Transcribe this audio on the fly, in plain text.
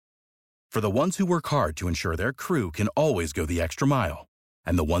For the ones who work hard to ensure their crew can always go the extra mile,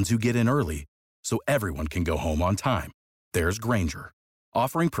 and the ones who get in early so everyone can go home on time, there's Grainger,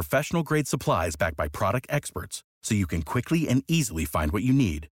 offering professional-grade supplies backed by product experts so you can quickly and easily find what you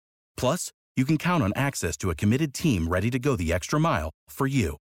need. Plus, you can count on access to a committed team ready to go the extra mile for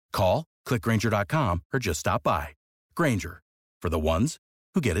you. Call, click Grainger.com, or just stop by. Grainger, for the ones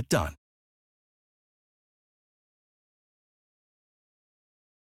who get it done.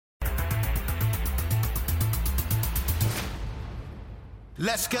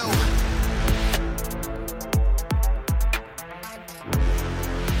 Let's go.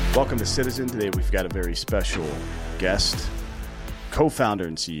 Welcome to Citizen. Today we've got a very special guest, co-founder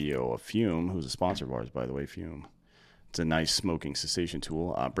and CEO of Fume, who's a sponsor of ours, by the way, Fume. It's a nice smoking cessation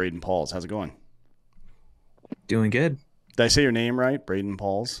tool. Braden Pauls, how's it going? Doing good. Did I say your name right? Braden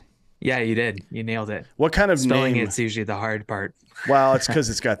Pauls? Yeah, you did. You nailed it. What kind of Spelling name? it's usually the hard part. Well, it's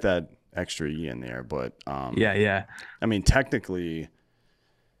because it's got that extra E in there, but yeah. I mean, technically,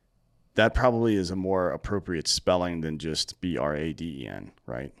 that probably is a more appropriate spelling than just Braden,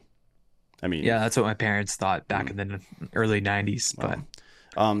 right? I mean, yeah, that's what my parents thought back in the early 90s.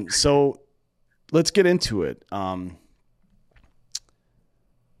 But so let's get into it.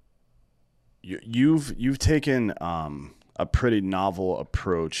 You've taken a pretty novel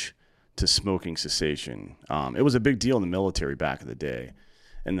approach to smoking cessation. It was a big deal in the military back in the day,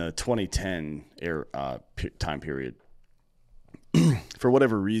 in the 2010 time period. For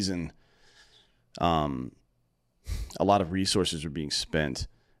whatever reason, a lot of resources were being spent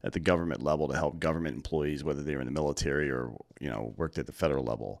at the government level to help government employees, whether they were in the military or worked at the federal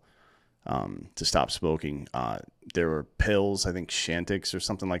level, to stop smoking. There were pills, I think Chantix or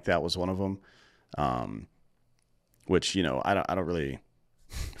something like that was one of them, which I don't really,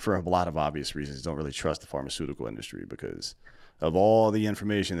 for a lot of obvious reasons, don't really trust the pharmaceutical industry because of all the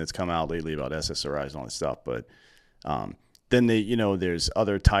information that's come out lately about SSRIs and all this stuff. But then there's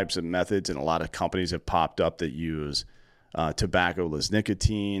other types of methods, and a lot of companies have popped up that use tobacco-less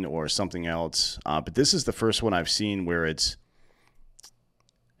nicotine or something else. But this is the first one I've seen where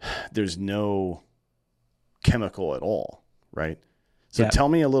there's no chemical at all, right? So Tell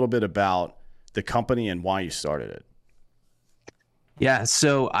me a little bit about the company and why you started it. Yeah,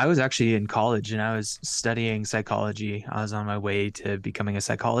 so I was actually in college and I was studying psychology. I was on my way to becoming a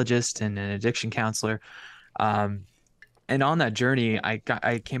psychologist and an addiction counselor. And on that journey, I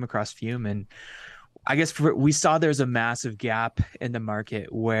came across Fume, and I guess we saw there's a massive gap in the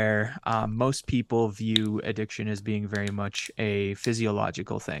market where most people view addiction as being very much a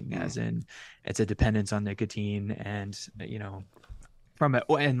physiological thing, as in it's a dependence on nicotine, and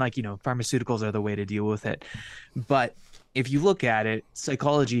pharmaceuticals are the way to deal with it. But if you look at it,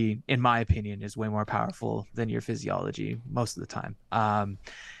 psychology, in my opinion, is way more powerful than your physiology most of the time.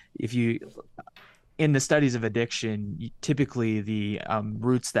 In the studies of addiction, typically the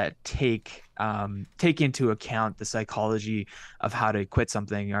roots that take into account the psychology of how to quit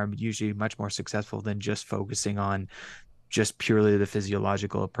something are usually much more successful than just focusing on just purely the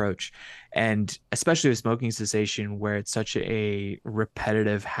physiological approach. And especially with smoking cessation, where it's such a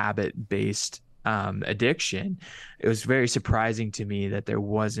repetitive habit-based addiction, it was very surprising to me that there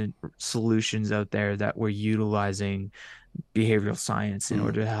wasn't solutions out there that were utilizing behavioral science in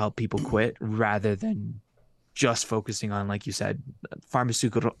order to help people quit, rather than just focusing on, like you said,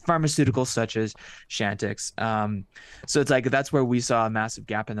 pharmaceuticals such as Chantix. So it's like that's where we saw a massive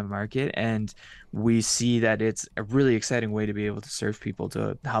gap in the market, and we see that it's a really exciting way to be able to serve people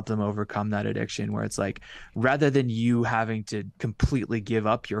to help them overcome that addiction, where it's like, rather than you having to completely give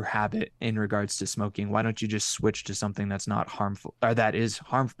up your habit in regards to smoking, why don't you just switch to something that's not harmful, or that is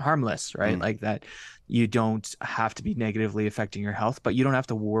harmless, right? Like that you don't have to be negatively affecting your health, but you don't have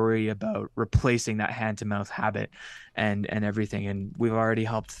to worry about replacing that hand to mouth habit and everything. And we've already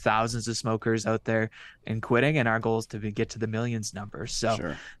helped thousands of smokers out there in quitting, and our goal is to get to the millions number. So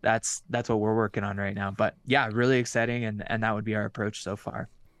Sure. that's what we're working on right now. But yeah, really exciting, and that would be our approach so far.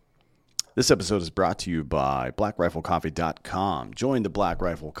 This episode is brought to you by BlackRifleCoffee.com. Join the Black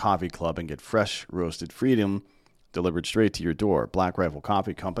Rifle Coffee Club and get fresh roasted freedom delivered straight to your door. Black Rifle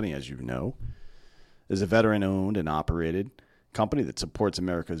Coffee Company, as you know, is a veteran-owned and operated company that supports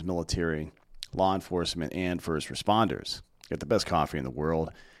America's military, law enforcement, and first responders. Get the best coffee in the world.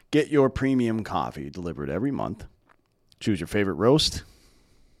 Get your premium coffee delivered every month. Choose your favorite roast,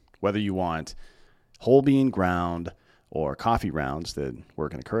 whether you want whole bean ground or coffee rounds that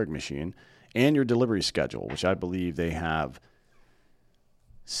work in a Keurig machine, and your delivery schedule, which I believe they have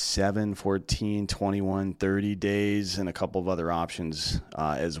 7, 14, 21, 30 days, and a couple of other options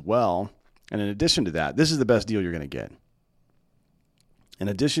as well. And in addition to that, this is the best deal you're going to get. In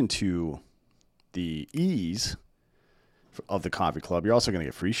addition to the ease of the coffee club, you're also going to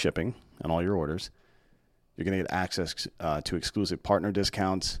get free shipping on all your orders. You're going to get access to exclusive partner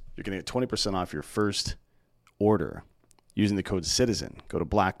discounts. You're going to get 20% off your first order using the code CITIZEN. Go to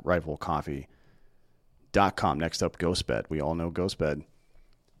blackriflecoffee.com. Next up, GhostBed. We all know GhostBed.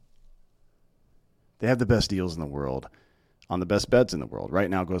 They have the best deals in the world on the best beds in the world.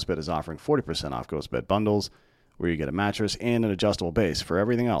 Right now, GhostBed is offering 40% off GhostBed bundles, where you get a mattress and an adjustable base for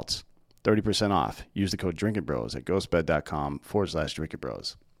everything else. 30% off. Use the code DRINKITBROS at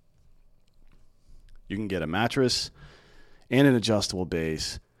ghostbed.com/DRINKITBROS. You can get a mattress and an adjustable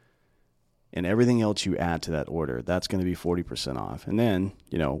base and everything else you add to that order. That's going to be 40% off. And then,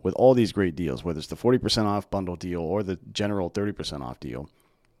 with all these great deals, whether it's the 40% off bundle deal or the general 30% off deal,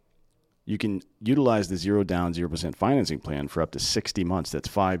 you can utilize the 0 down, 0% financing plan for up to 60 months. That's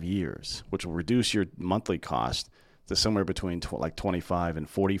 5 years, which will reduce your monthly cost to somewhere between like $25 and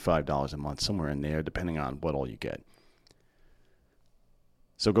 $45 a month, somewhere in there, depending on what all you get.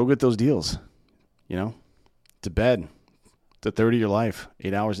 So go get those deals. To bed, the third of your life,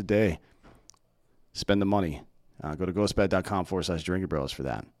 8 hours a day. Spend the money. Go to ghostbed.com/DrinkerBros for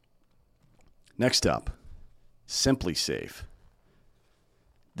that. Next up, SimpliSafe.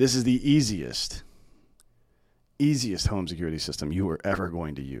 This is the easiest home security system you are ever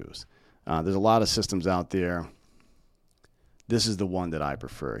going to use. There's a lot of systems out there. This is the one that I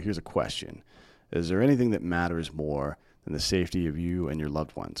prefer. Here's a question. Is there anything that matters more than the safety of you and your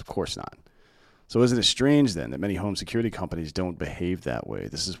loved ones? Of course not. So isn't it strange then that many home security companies don't behave that way?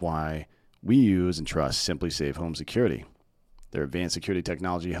 This is why we use and trust SimpliSafe Home Security. Their advanced security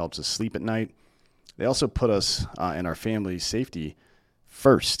technology helps us sleep at night. They also put us and our family's safety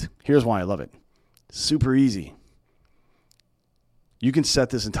first. Here's why I love it. Super easy. You can set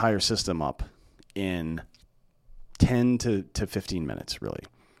this entire system up in 10 to 15 minutes, really.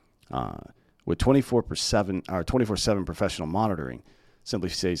 With 24/7 professional monitoring,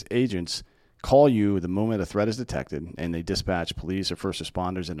 SimpliSafe's agents call you the moment a threat is detected, and they dispatch police or first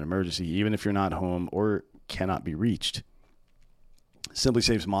responders in an emergency, even if you're not home or cannot be reached.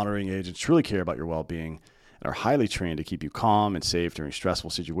 SimpliSafe's monitoring agents truly care about your well-being and are highly trained to keep you calm and safe during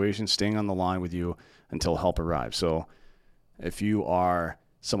stressful situations, staying on the line with you until help arrives. So if you are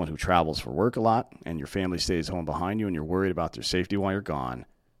someone who travels for work a lot and your family stays home behind you and you're worried about their safety while you're gone,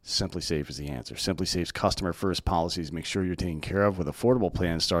 SimpliSafe is the answer. SimpliSafe's customer-first policies make sure you're taken care of with affordable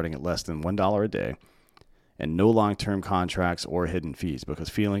plans starting at less than $1 a day and no long-term contracts or hidden fees, because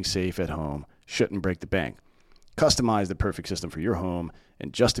feeling safe at home shouldn't break the bank. Customize the perfect system for your home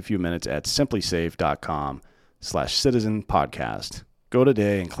in just a few minutes at simplisafe.com/citizen podcast. Go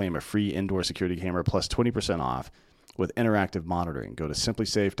today and claim a free indoor security camera plus 20% off with interactive monitoring. Go to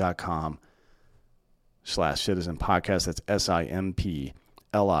simplisafe.com/citizen podcast. That's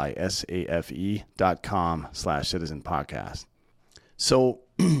SIMPLISAFE.com/citizen podcast. So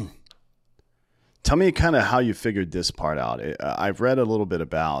tell me kind of how you figured this part out. I've read a little bit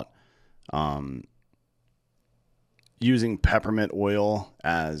about using peppermint oil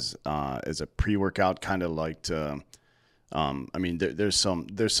as a pre-workout, kind of like to, there's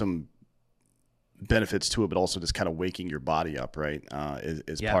some benefits to it, but also just kind of waking your body up, right?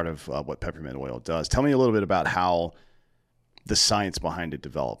 Is part of what peppermint oil does. Tell me a little bit about how the science behind it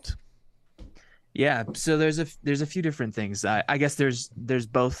developed. Yeah, so there's a few different things. I guess there's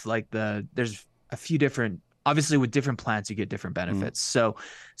both there's a few different, obviously with different plants you get different benefits. So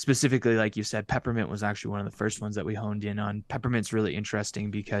specifically, like you said, peppermint was actually one of the first ones that we honed in on. Peppermint's really interesting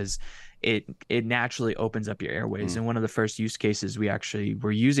because it naturally opens up your airways. And one of the first use cases we actually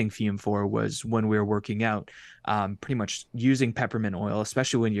were using fume for was when we were working out, pretty much using peppermint oil,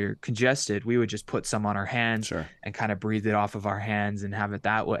 especially when you're congested. We would just put some on our hands and kind of breathe it off of our hands and have it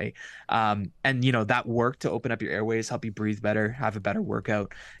that way. And that worked to open up your airways, help you breathe better, have a better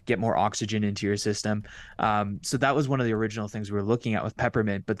workout, get more oxygen into your system. So that was one of the original things we were looking at with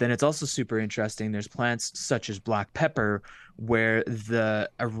peppermint. But then it's also super interesting. There's plants such as black pepper where the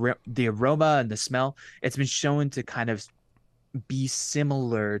aroma and the smell, it's been shown to kind of be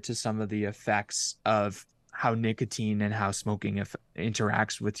similar to some of the effects of how nicotine and how smoking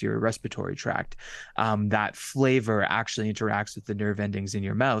interacts with your respiratory tract. That flavor actually interacts with the nerve endings in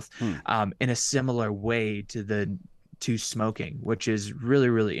your mouth in a similar way to smoking, which is really,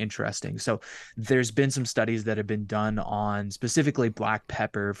 really interesting. So there's been some studies that have been done on specifically black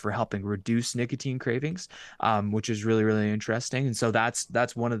pepper for helping reduce nicotine cravings, which is really, really interesting. And so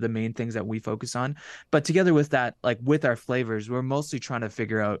that's one of the main things that we focus on. But together with that, like with our flavors, we're mostly trying to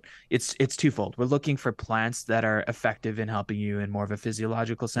figure out, it's twofold. We're looking for plants that are effective in helping you in more of a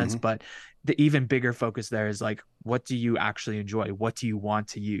physiological sense, but the even bigger focus there is like, what do you actually enjoy? What do you want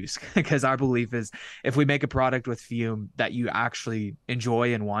to use? Because our belief is if we make a product with Fume that you actually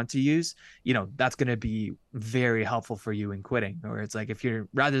enjoy and want to use, you know, that's going to be very helpful for you in quitting. Or it's like, if you're,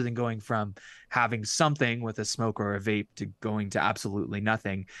 rather than going from having something with a smoke or a vape to going to absolutely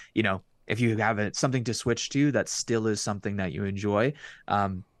nothing, you know, if you have something to switch to that still is something that you enjoy,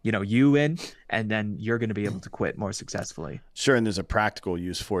 you know, you win, and then you're going to be able to quit more successfully. Sure, and there's a practical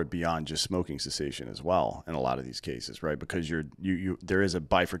use for it beyond just smoking cessation as well in a lot of these cases, right? Because there is a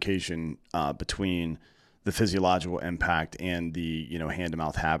bifurcation between the physiological impact and the, you know,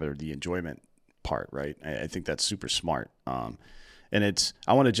 hand-to-mouth habit or the enjoyment part, right? I think that's super smart. And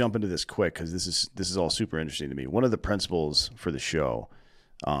I want to jump into this quick because this is all super interesting to me. One of the principles for the show,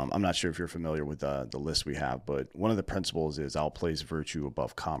 I'm not sure if you're familiar with the list we have, but one of the principles is I'll place virtue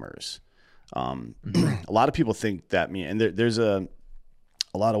above commerce. A lot of people think that and there's a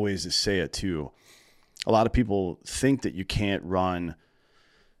lot of ways to say it too. A lot of people think that you can't run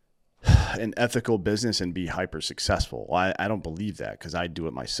an ethical business and be hyper successful. Well, I don't believe that because I do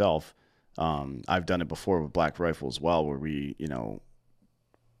it myself. I've done it before with Black Rifle as well, where we, you know,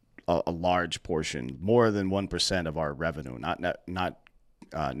 a large portion, more than 1% of our revenue, not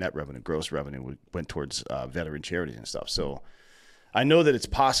net revenue, gross revenue, went towards veteran charities and stuff. So I know that it's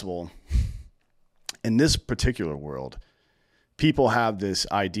possible. In this particular world, people have this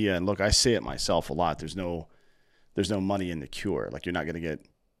idea, and look, I say it myself a lot. There's no money in the cure. Like, you're not going to get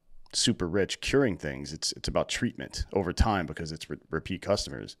super rich curing things. It's about treatment over time because it's repeat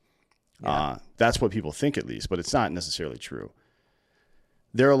customers. Yeah. That's what people think, at least, but it's not necessarily true.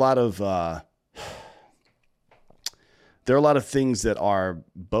 There are a lot of things that are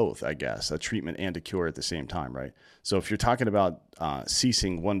both, I guess, a treatment and a cure at the same time, right? So if you're talking about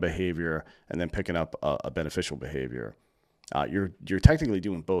ceasing one behavior and then picking up a beneficial behavior, you're technically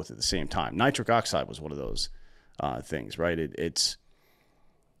doing both at the same time. Nitric oxide was one of those things, right? It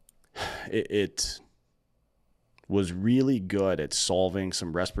was really good at solving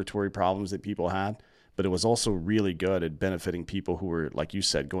some respiratory problems that people had, but it was also really good at benefiting people who were, like you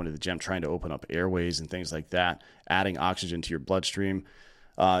said, going to the gym, trying to open up airways and things like that, adding oxygen to your bloodstream.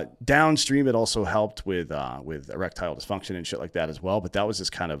 Downstream, it also helped with erectile dysfunction and shit like that as well, but that was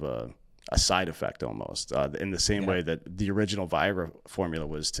just kind of a side effect almost, in the same way that the original Viagra formula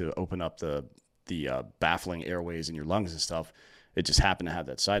was to open up the baffling airways in your lungs and stuff. It just happened to have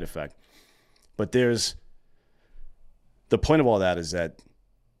that side effect. But the point of all that is that,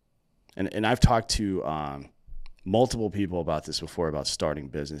 and I've talked to multiple people about this before, about starting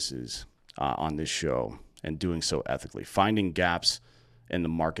businesses on this show and doing so ethically, finding gaps in the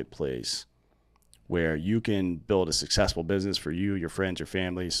marketplace where you can build a successful business for you, your friends, your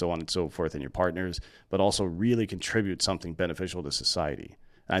family, so on and so forth, and your partners, but also really contribute something beneficial to society.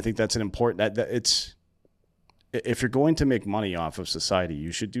 And I think that's an important, if you're going to make money off of society,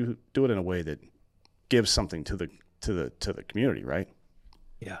 you should do it in a way that gives something to the community, right?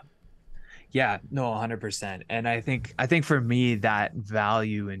 Yeah. Yeah, no, 100%. And I think for me, that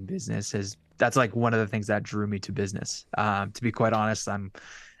value in business that's like one of the things that drew me to business. To be quite honest, I'm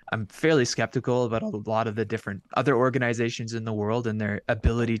fairly skeptical about a lot of the different other organizations in the world and their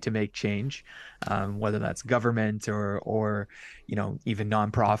ability to make change, whether that's government or you know, even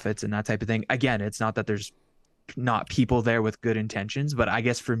nonprofits and that type of thing. Again, it's not that there's not people there with good intentions, but I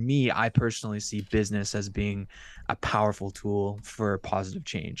guess for me, I personally see business as being a powerful tool for positive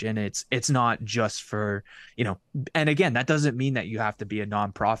change. And it's not just for, you know, and again, that doesn't mean that you have to be a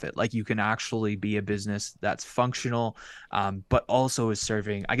nonprofit. Like, you can actually be a business that's functional, but also is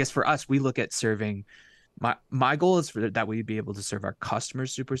serving. I guess for us, we look at serving. My goal is that we be able to serve our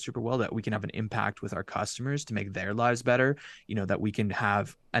customers super, super well, that we can have an impact with our customers to make their lives better, you know, that we can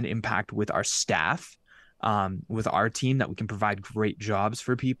have an impact with our staff, with our team, that we can provide great jobs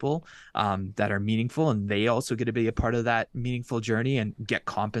for people that are meaningful, and they also get to be a part of that meaningful journey and get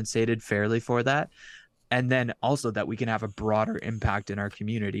compensated fairly for that. And then also that we can have a broader impact in our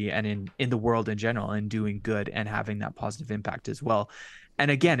community and in the world in general, and doing good and having that positive impact as well. And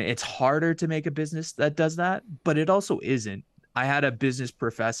again, it's harder to make a business that does that, but it also isn't. I had a business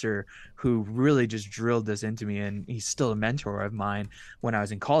professor who really just drilled this into me, and he's still a mentor of mine when I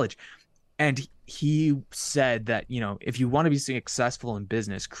was in college. And he said that, you know, if you want to be successful in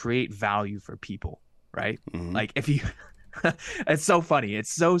business, create value for people, right? Mm-hmm. Like, if you, it's so funny.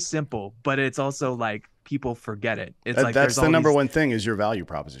 It's so simple, but it's also like people forget it. It's like, that's the number one thing is your value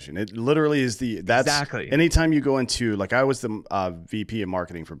proposition. It literally is exactly. Anytime you go into, like, I was the VP of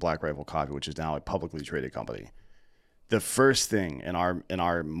marketing for Black Rifle Coffee, which is now a publicly traded company. The first thing in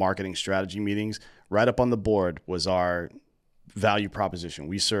our marketing strategy meetings, right up on the board, was our value proposition.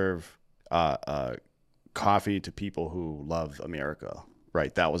 We serve coffee to people who love America,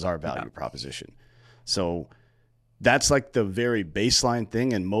 right? That was our value proposition. So that's like the very baseline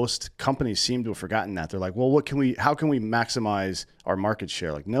thing. And most companies seem to have forgotten that. They're like, well, how can we maximize our market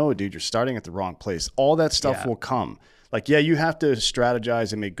share? Like, no, dude, you're starting at the wrong place. All that stuff will come. Like, yeah, you have to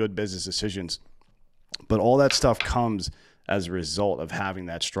strategize and make good business decisions, but all that stuff comes as a result of having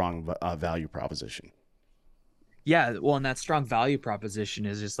that strong value proposition. Yeah. Well, and that strong value proposition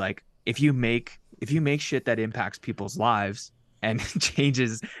is just like, if you make shit that impacts people's lives and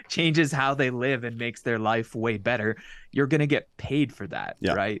changes how they live and makes their life way better, you're going to get paid for that.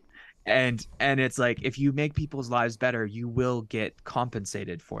 Yeah. Right. And it's like, if you make people's lives better, you will get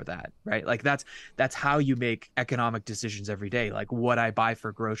compensated for that. Right. Like that's how you make economic decisions every day. Like what I buy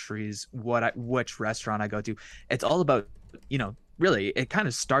for groceries, which restaurant I go to. It's all about, really, it kind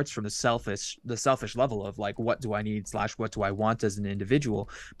of starts from the selfish level of like, what do I need / what do I want as an individual?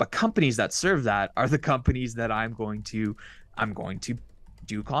 But companies that serve that are the companies that I'm going to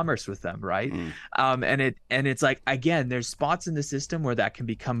do commerce with them, right? And it's like, again, there's spots in the system where that can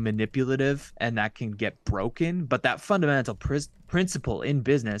become manipulative and that can get broken, but that fundamental principle in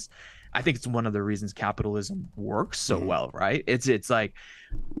business, I think it's one of the reasons capitalism works so well, right? It's like,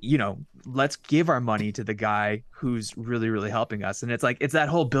 let's give our money to the guy who's really, really helping us. And it's like, it's that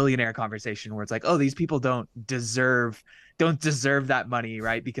whole billionaire conversation where it's like, oh, these people don't deserve that money,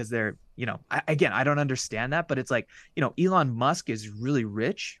 right? Because they're, I don't understand that, but it's like, Elon Musk is really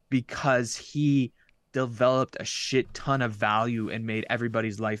rich because he developed a shit ton of value and made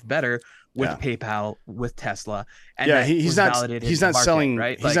everybody's life better with PayPal, with Tesla. And he's not selling,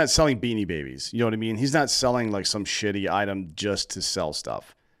 right? He's not selling Beanie Babies. You know what I mean? He's not selling like some shitty item just to sell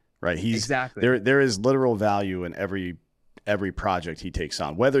stuff, right? Exactly. There is literal value in every project he takes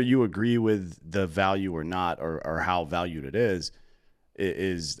on, whether you agree with the value or not, or how valued it is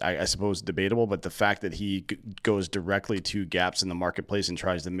I suppose debatable. But the fact that he goes directly to gaps in the marketplace and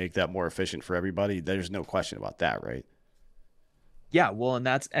tries to make that more efficient for everybody, there's no question about that, right? Yeah, well,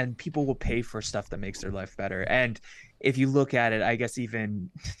 and people will pay for stuff that makes their life better. And if you look at it, I guess even,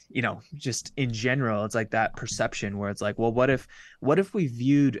 just in general, it's like that perception where it's like, well, what if we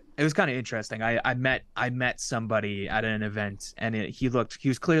viewed, it was kind of interesting. I met somebody at an event, and he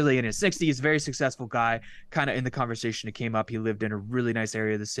was clearly in his 60s, very successful guy. Kind of in the conversation, it came up, he lived in a really nice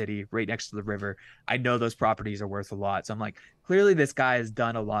area of the city, right next to the river. I know those properties are worth a lot. So I'm like, clearly this guy has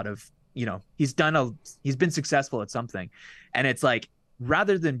done a lot of, he's been successful at something. And it's like,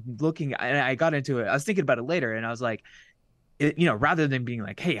 rather than looking, and I got into it, I was thinking about it later, and I was like, rather than being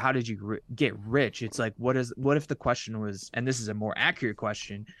like, hey, how did you get rich? It's like, what if the question was, and this is a more accurate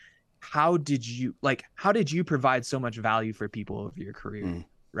question, how did you provide so much value for people over your career?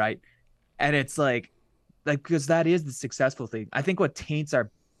 Right. And it's like, because that is the successful thing. I think what taints our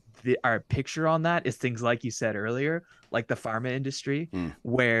picture on that is things like you said earlier, like the pharma industry,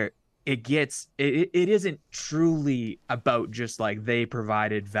 where it isn't truly about just like they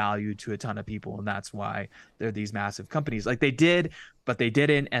provided value to a ton of people and that's why they're these massive companies. Like they did, but they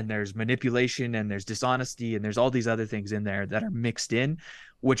didn't. And there's manipulation and there's dishonesty and there's all these other things in there that are mixed in,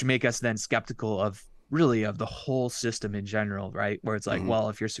 which make us then skeptical of the whole system in general, right? Where it's like, well,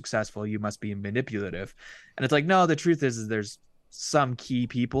 if you're successful, you must be manipulative. And it's like, no, the truth is there's some key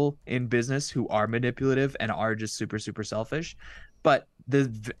people in business who are manipulative and are just super, super selfish. But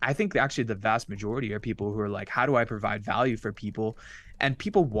I think actually the vast majority are people who are like, how do I provide value for people? And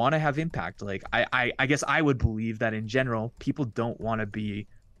people want to have impact. Like I guess I would believe that in general, people don't want to be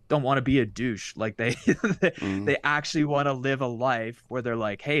a douche. Like they actually want to live a life where they're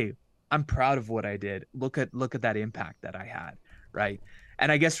like, hey, I'm proud of what I did. Look at that impact that I had. Right.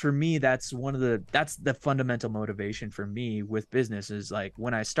 And I guess for me, that's the fundamental motivation for me with business is like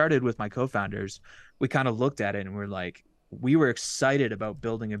when I started with my co-founders, we kind of looked at it and we're like, we were excited about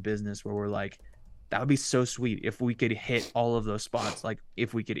building a business where we're like, that would be so sweet if we could hit all of those spots. Like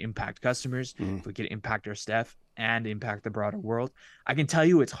if we could impact customers, if we could impact our staff and impact the broader world. I can tell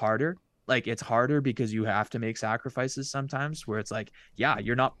you it's harder. Like it's harder because you have to make sacrifices sometimes where it's like, yeah,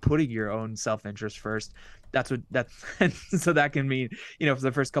 you're not putting your own self-interest first. So that can mean, for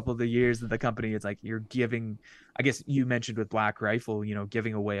the first couple of the years of the company, it's like you're giving, I guess you mentioned with Black Rifle,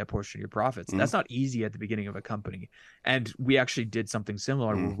 giving away a portion of your profits. That's not easy at the beginning of a company. And we actually did something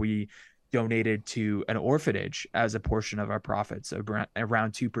similar where we donated to an orphanage as a portion of our profits,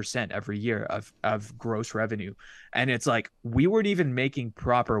 around 2% every year of gross revenue. And it's like, we weren't even making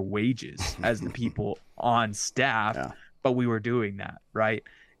proper wages as the people on staff, but we were doing that. Right.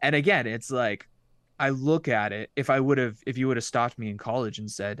 And again, it's like, I look at it, if you would have stopped me in college and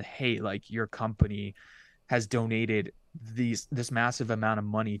said, hey, like your company has donated this massive amount of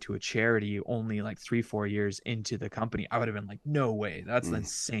money to a charity only like 3-4 years into the company, I would have been like, no way, that's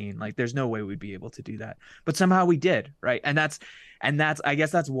insane. Like there's no way we'd be able to do that. But somehow we did, right? And that's I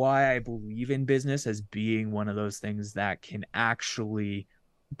guess that's why I believe in business as being one of those things that can actually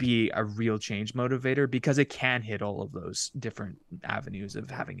be a real change motivator, because it can hit all of those different avenues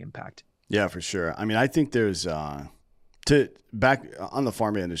of having impact. Yeah, for sure. I mean, I think there's to back on the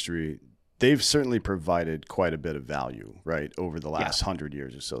pharma industry, they've certainly provided quite a bit of value, right, over the last 100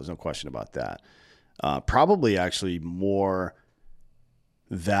 years or so. There's no question about that. Probably actually more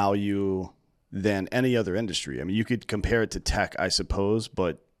value than any other industry. I mean, you could compare it to tech, I suppose,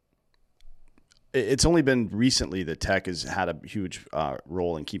 but it's only been recently that tech has had a huge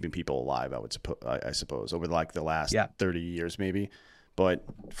role in keeping people alive, I suppose, over like the last 30 years maybe. But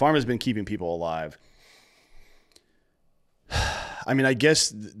pharma's been keeping people alive. I mean, I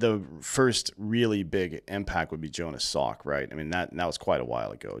guess the first really big impact would be Jonas Salk, right? I mean, that was quite a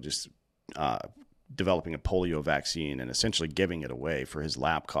while ago, just developing a polio vaccine and essentially giving it away for his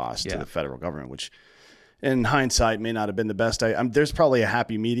lab costs to the federal government, which in hindsight may not have been the best. There's probably a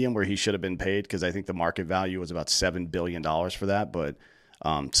happy medium where he should have been paid, because I think the market value was about $7 billion for that. But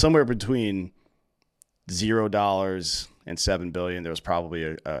somewhere between $0 and $7 billion, there was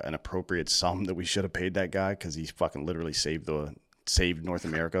probably an appropriate sum that we should have paid that guy, because he fucking literally saved North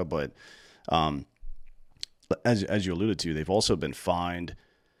America. But as you alluded to, they've also been fined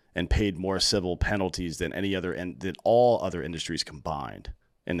and paid more civil penalties than than all other industries combined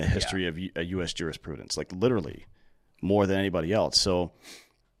in the history of U.S. jurisprudence, like literally more than anybody else. So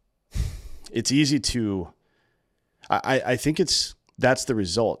it's easy to, I think that's the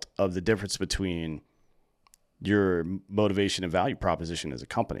result of the difference between your motivation and value proposition as a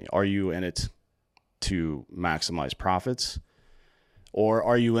company. Are you in it to maximize profits, or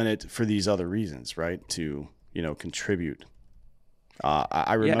are you in it for these other reasons, right? To, contribute.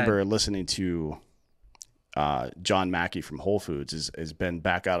 I remember listening to John Mackey from Whole Foods has been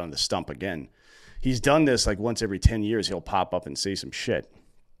back out on the stump again. He's done this like once every 10 years. He'll pop up and say some shit.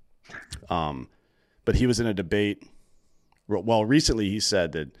 But he was in a debate. Well, recently he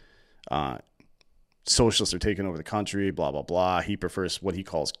said that socialists are taking over the country, blah, blah, blah. He prefers what he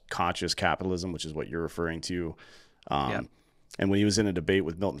calls conscious capitalism, which is what you're referring to. And when he was in a debate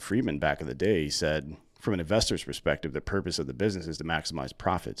with Milton Friedman back in the day, he said, from an investor's perspective, the purpose of the business is to maximize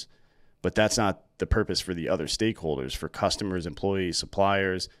profits. But that's not the purpose for the other stakeholders, for customers, employees,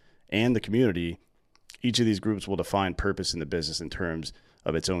 suppliers, and the community. Each of these groups will define purpose in the business in terms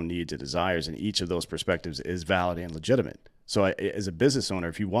of its own needs and desires, and each of those perspectives is valid and legitimate. So as a business owner,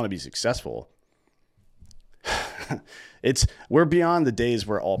 if you want to be successful, we're beyond the days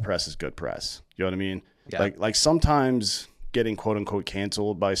where all press is good press. You know what I mean? Yeah. Like sometimes getting quote unquote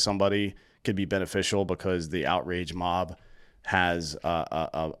canceled by somebody could be beneficial because the outrage mob has,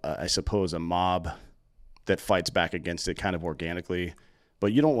 I suppose, a mob that fights back against it kind of organically.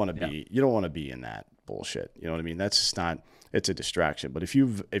 But you don't want to be in that bullshit. You know what I mean? That's just not. It's a distraction. But if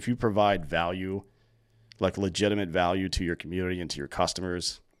you provide value, like legitimate value to your community and to your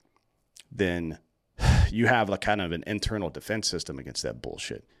customers, then you have like kind of an internal defense system against that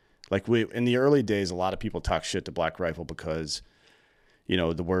bullshit. Like in the early days, a lot of people talk shit to Black Rifle because,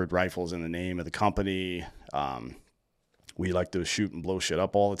 the word rifle is in the name of the company. We like to shoot and blow shit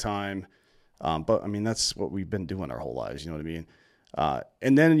up all the time. But I mean, that's what we've been doing our whole lives. You know what I mean?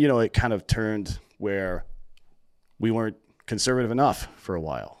 And then, it kind of turned where we weren't conservative enough for a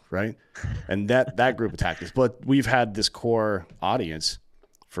while, right? And that group attacked us. But we've had this core audience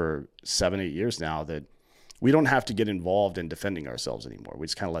for 7-8 years now that we don't have to get involved in defending ourselves anymore. We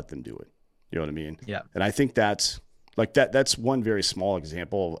just kind of let them do it. You know what I mean? Yeah. And I think that's one very small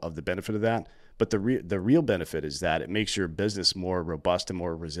example of the benefit of that. But the real benefit is that it makes your business more robust and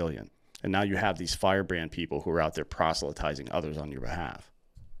more resilient. And now you have these firebrand people who are out there proselytizing others on your behalf.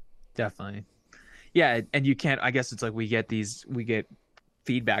 Definitely. Yeah. And you can't, I guess it's like we get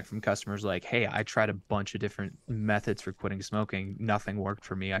feedback from customers like, hey, I tried a bunch of different methods for quitting smoking. Nothing worked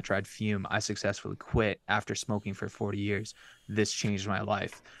for me. I tried fume. I successfully quit after smoking for 40 years. This changed my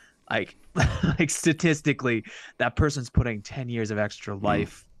life. Like statistically, that person's putting 10 years of extra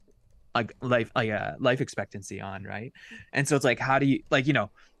life expectancy on, right? And so it's like, how do you,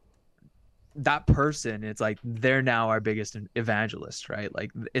 that person, it's like they're now our biggest evangelist, right?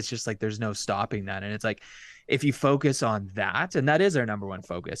 Like it's just like there's no stopping that. And it's like if you focus on that, and that is our number one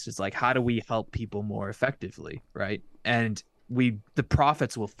focus, it's like how do we help people more effectively, right? And the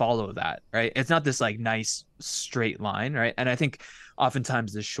profits will follow that, right? It's not this like nice straight line, right? And I think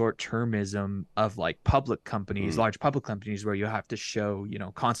oftentimes the short-termism of like public companies, large public companies, where you have to show,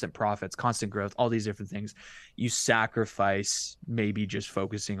 constant profits, constant growth, all these different things, you sacrifice maybe just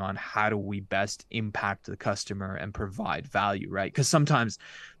focusing on how do we best impact the customer and provide value, right? Because sometimes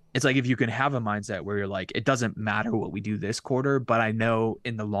it's like if you can have a mindset where you're like, it doesn't matter what we do this quarter, but I know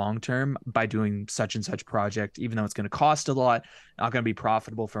in the long term, by doing such and such project, even though it's going to cost a lot, not going to be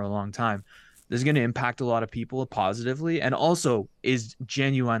profitable for a long time, this is going to impact a lot of people positively, and also is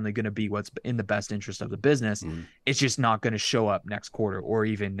genuinely going to be what's in the best interest of the business. It's just not going to show up next quarter or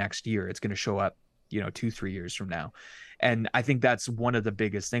even next year. It's going to show up, 2-3 years from now. And I think that's one of the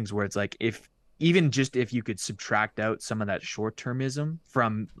biggest things where it's like, if you could subtract out some of that short-termism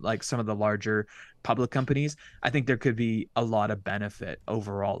from like some of the larger public companies, I think there could be a lot of benefit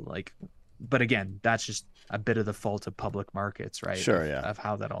overall. Like, but again, that's just a bit of the fault of public markets, right? Sure, of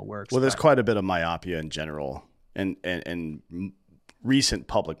how that all works. Well, there's quite a bit of myopia in general and recent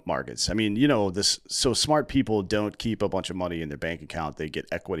public markets. I mean, so smart people don't keep a bunch of money in their bank account. They get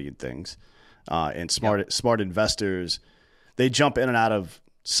equity in things. And smart investors, they jump in and out of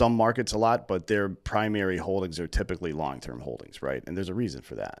some markets a lot, but their primary holdings are typically long-term holdings, right? And there's a reason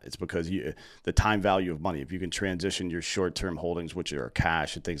for that. It's because the time value of money, if you can transition your short-term holdings, which are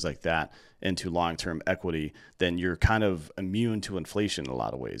cash and things like that, into long-term equity, then you're kind of immune to inflation in a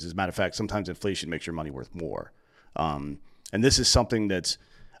lot of ways. As a matter of fact, sometimes inflation makes your money worth more. And this is something that's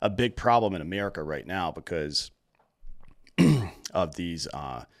a big problem in America right now because of these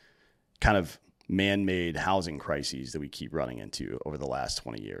kind of man-made housing crises that we keep running into over the last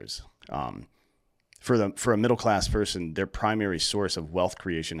 20 years. For a middle-class person, their primary source of wealth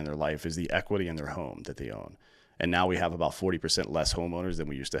creation in their life is the equity in their home that they own. And now we have about 40% less homeowners than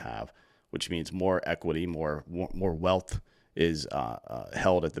we used to have, which means more equity, more wealth is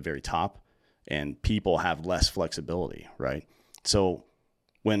held at the very top, and people have less flexibility, right? So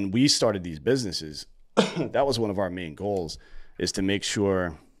when we started these businesses, that was one of our main goals, is to make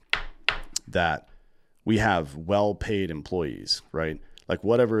sure that we have well-paid employees, right? Like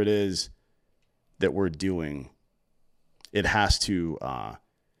whatever it is that we're doing, it has to,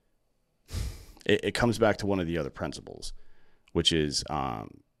 it comes back to one of the other principles, which is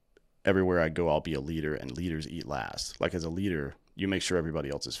everywhere I go, I'll be a leader, and leaders eat last. Like as a leader, you make sure everybody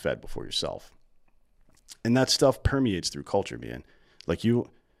else is fed before yourself. And that stuff permeates through culture, man. Like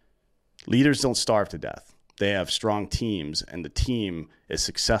leaders don't starve to death. They have strong teams, and the team is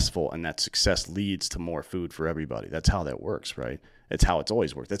successful, and that success leads to more food for everybody. That's how that works, right? It's how it's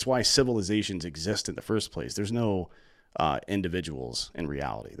always worked. That's why civilizations exist in the first place. There's no individuals in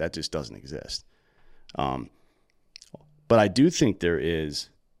reality. That just doesn't exist. But I do think there is,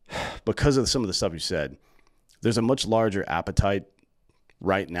 because of some of the stuff you said, there's a much larger appetite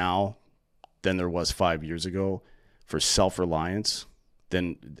right now than there was 5 years ago for self-reliance.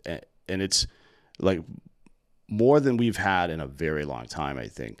 And it's like more than we've had in a very long time, I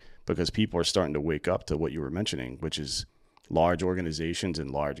think, because people are starting to wake up to what you were mentioning, which is large organizations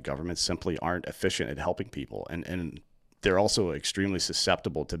and large governments simply aren't efficient at helping people. And they're also extremely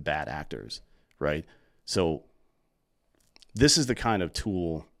susceptible to bad actors, right? So this is the kind of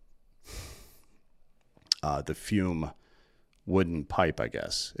tool, the fume wooden pipe, I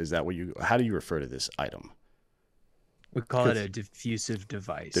guess. Is that how do you refer to this item? We call it a diffusive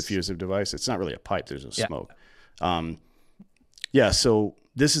device. Diffusive device. It's not really a pipe. There's no smoke. So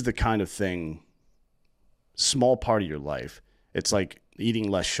this is the kind of thing, small part of your life. It's like eating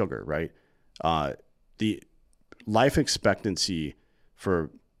less sugar, right? The life expectancy for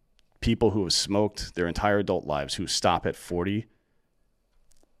people who have smoked their entire adult lives, who stop at 40,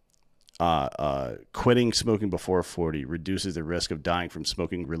 quitting smoking before 40 reduces the risk of dying from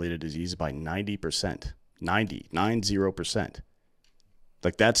smoking-related disease by 90%. 90%.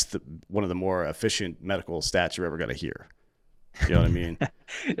 Like that's one of the more efficient medical stats you're ever going to hear. You know what I mean?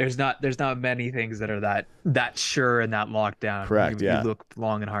 There's not many things that are that sure and that locked down. Correct. You look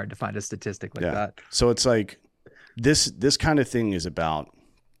long and hard to find a statistic like that. So it's like this kind of thing is about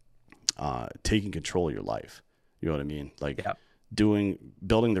taking control of your life. You know what I mean? Like building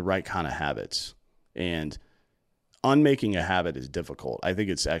the right kind of habits, and unmaking a habit is difficult. I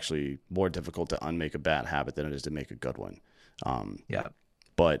think it's actually more difficult to unmake a bad habit than it is to make a good one.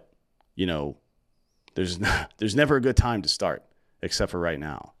 But there's never a good time to start except for right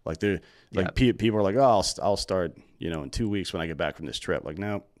now. Like people are like, oh, I'll start, in 2 weeks when I get back from this trip. Like,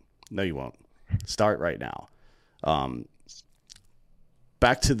 no, you won't. Start right now.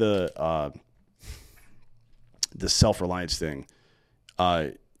 Back to the self-reliance thing.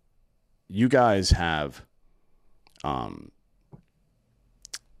 You guys have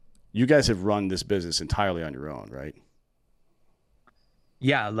you guys have run this business entirely on your own, right?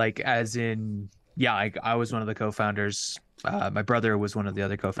 Yeah, like as in, yeah, I was one of the co-founders. My brother was one of the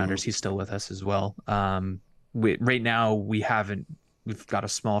other co-founders. Mm-hmm. He's still with us as well. Right now we've got a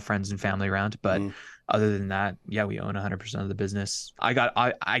small friends and family round, but Mm-hmm. other than that, yeah, we own 100% of the business. I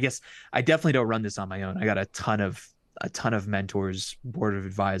guess I definitely don't run this on my own. I got a ton of mentors, board of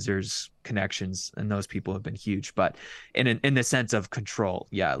advisors, connections, and those people have been huge. But in the sense of control,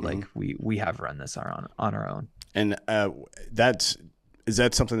 yeah, Mm-hmm. like we have run this on our own. And is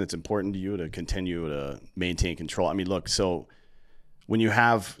that something that's important to you to continue to maintain control? I mean, look, so when you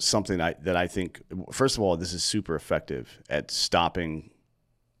have something that I think, first of all, this is super effective at stopping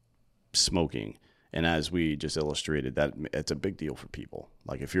smoking. And as we just illustrated, that it's a big deal for people.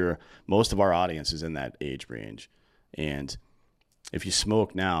 Like if most of our audience is in that age range, and if you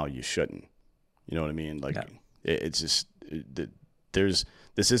smoke now, you shouldn't. You know what I mean? Like it's just this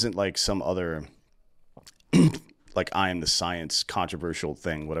isn't like some other like I am the science controversial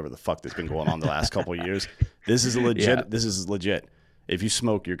thing, whatever the fuck that's been going on the last couple of years. This is legit. Yeah. This is legit. If you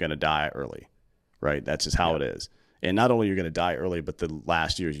smoke, you're going to die early, right? That's just how it is. And not only you're going to die early, but the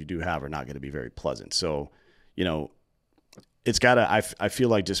last years you do have are not going to be very pleasant. So, you know, it's got to, I feel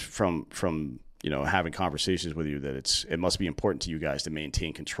like just from, you know, having conversations with you that it must be important to you guys to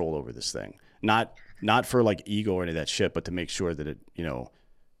maintain control over this thing. Not for like ego or any of that shit, but to make sure that it, you know,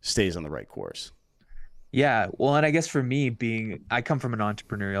 stays on the right course. Yeah, well, and I guess for me I come from an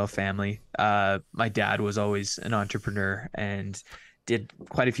entrepreneurial family. My dad was always an entrepreneur and did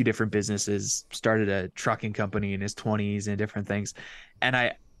quite a few different businesses, started a trucking company in his 20s and different things. And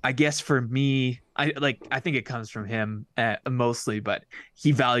I guess for me, I think it comes from him mostly, but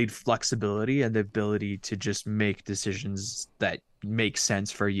he valued flexibility and the ability to just make decisions that make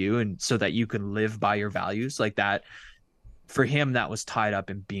sense for you and so that you can live by your values like that. For him, that was tied up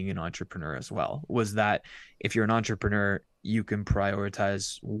in being an entrepreneur as well, was that if you're an entrepreneur, you can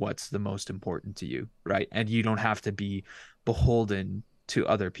prioritize what's the most important to you, right? And you don't have to be beholden to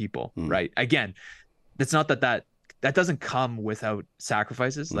other people, right? Again, it's not that doesn't come without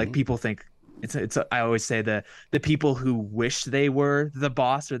sacrifices. Like people think I always say the people who wish they were the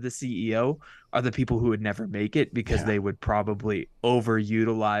boss or the CEO are the people who would never make it because they would probably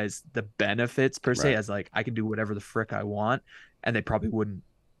overutilize the benefits per se as like, I can do whatever the frick I want. And they probably wouldn't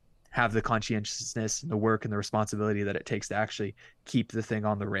have the conscientiousness and the work and the responsibility that it takes to actually keep the thing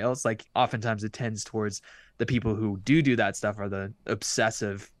on the rails. Like oftentimes it tends towards the people who do that stuff are the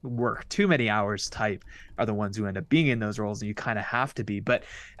obsessive work too many hours type are the ones who end up being in those roles, and you kind of have to be. But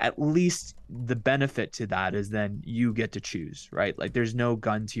at least the benefit to that is then you get to choose, right? Like there's no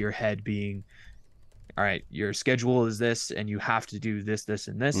gun to your head being, all right, your schedule is this and you have to do this, this,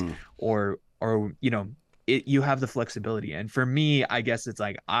 and this, or you know, you have the flexibility. And for me, I guess it's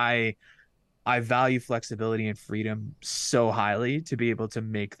like I value flexibility and freedom so highly to be able to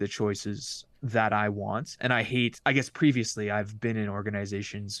make the choices that I want. And I guess previously I've been in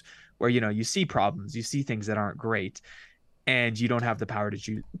organizations where, you know, you see problems, you see things that aren't great, and you don't have the power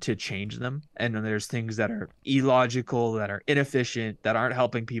to change them. And then there's things that are illogical, that are inefficient, that aren't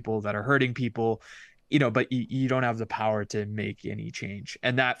helping people, that are hurting people, you know, but you don't have the power to make any change.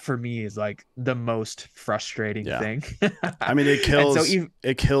 And that for me is like the most frustrating thing. I mean,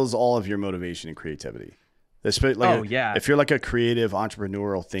 it kills all of your motivation and creativity. Like if you're like a creative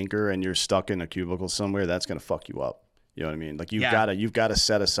entrepreneurial thinker and you're stuck in a cubicle somewhere, that's going to fuck you up. You know what I mean? Like you've got to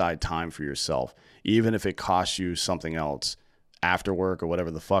set aside time for yourself, even if it costs you something else after work or whatever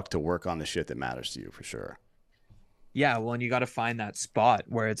the fuck, to work on the shit that matters to you for sure. Yeah, well, and you got to find that spot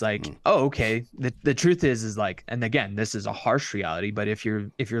where it's like, oh, okay. The truth is like, and again, this is a harsh reality, but if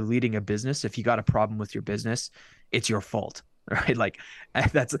you're leading a business, if you got a problem with your business, it's your fault, right? Like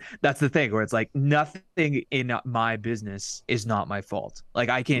that's the thing where it's like nothing in my business is not my fault. Like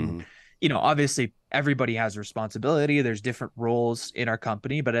I can, you know, obviously everybody has responsibility. There's different roles in our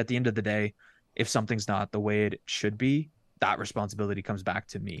company, but at the end of the day, if something's not the way it should be, that responsibility comes back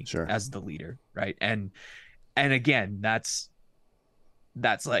to me as the leader, right? And again, that's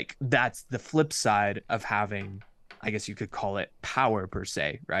the flip side of having, I guess you could call it power per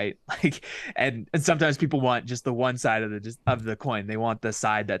se, right? Like, and sometimes people want just the one side of the coin. They want the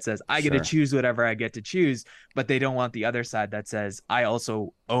side that says, I get to choose whatever I get to choose, but they don't want the other side that says, I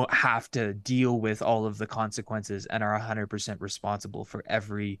also have to deal with all of the consequences and are 100% responsible for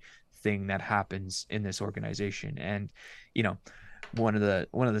everything that happens in this organization. And, you know, one of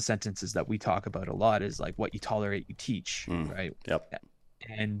the sentences that we talk about a lot is like, what you tolerate, you teach, right? Yep.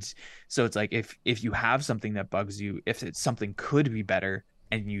 And so it's like, if you have something that bugs you, if it's something could be better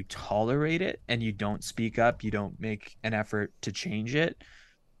and you tolerate it and you don't speak up, you don't make an effort to change it,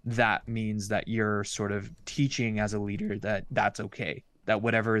 that means that you're sort of teaching as a leader that that's okay, that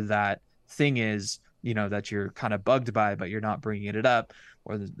whatever that thing is, that you're kind of bugged by, but you're not bringing it up,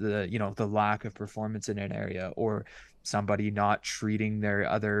 or the lack of performance in an area, or somebody not treating their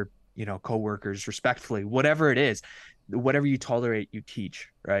other, coworkers respectfully, whatever it is, whatever you tolerate, you teach,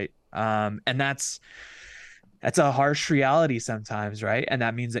 right? And that's a harsh reality sometimes, right? And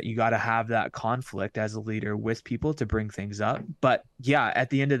that means that you got to have that conflict as a leader with people to bring things up. But yeah,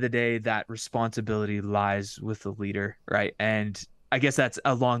 at the end of the day, that responsibility lies with the leader, right? And I guess that's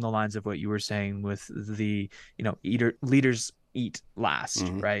along the lines of what you were saying with the, leaders eat last,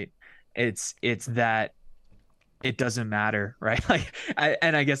 right? It's that it doesn't matter, right? Like,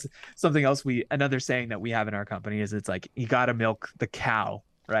 I guess something else another saying that we have in our company is, it's like, you got to milk the cow,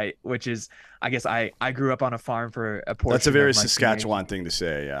 right? Which is, I guess I grew up on a farm for a portion. That's a very Saskatchewan thing to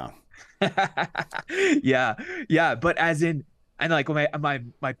say. Yeah. Yeah. But as in, and like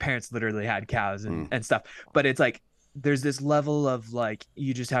my parents literally had cows and stuff, but it's like, there's this level of like,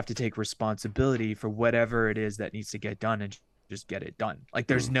 you just have to take responsibility for whatever it is that needs to get done and just get it done. Like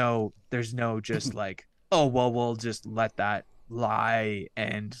there's no just like, oh, well, we'll just let that lie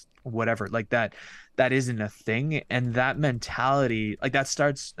and whatever, like that isn't a thing. And that mentality, like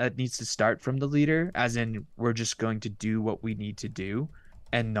that needs to start from the leader, as in, we're just going to do what we need to do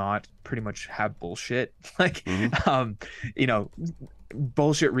and not pretty much have bullshit, like,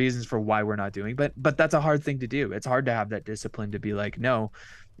 bullshit reasons for why we're not doing, but that's a hard thing to do. It's hard to have that discipline to be like, no,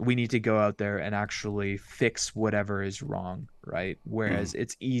 we need to go out there and actually fix whatever is wrong, right? Whereas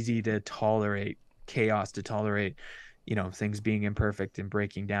it's easy to tolerate chaos, to tolerate things being imperfect and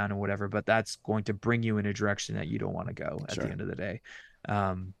breaking down and whatever, but that's going to bring you in a direction that you don't want to go at the end of the day.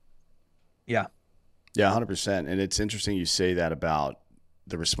 Yeah, 100%. And it's interesting you say that about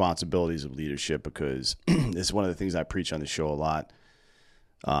the responsibilities of leadership, because it's one of the things I preach on the show a lot,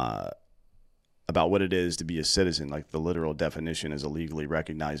 about what it is to be a citizen. Like, the literal definition is a legally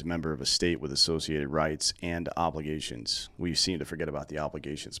recognized member of a state with associated rights and obligations. We seem to forget about the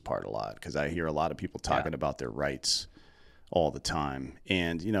obligations part a lot, because I hear a lot of people talking about their rights all the time.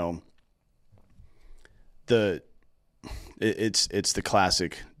 And, it's the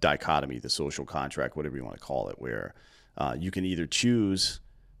classic dichotomy, the social contract, whatever you want to call it, where you can either choose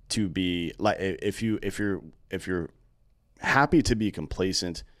to be like, if you're happy to be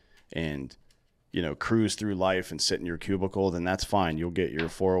complacent and cruise through life and sit in your cubicle, then that's fine. You'll get your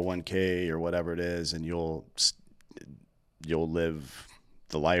 401k or whatever it is, and you'll live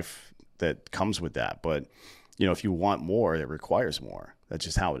the life that comes with that. But if you want more, it requires more. That's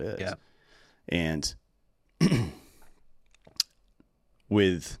just how it is. Yeah. And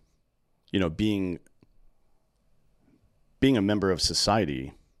with being a member of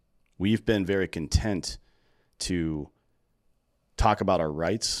society, we've been very content to talk about our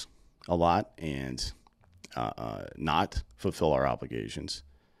rights a lot and not fulfill our obligations.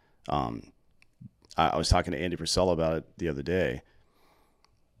 I was talking to Andy Priscilla about it the other day.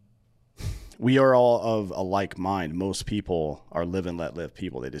 We are all of a like mind. Most people are live and let live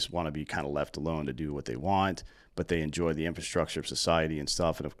people. They just want to be kind of left alone to do what they want, but they enjoy the infrastructure of society and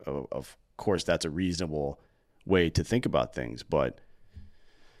stuff. And of course, that's a reasonable way to think about things, but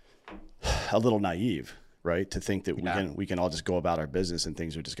a little naive, right? To think that we can all just go about our business and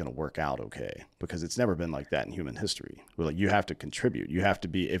things are just going to work out okay, because it's never been like that in human history. Like, you have to contribute. You have to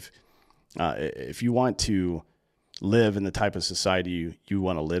be, if you want to live in the type of society you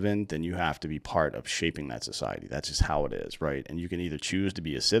want to live in, then you have to be part of shaping that society. That's just how it is, right? And you can either choose to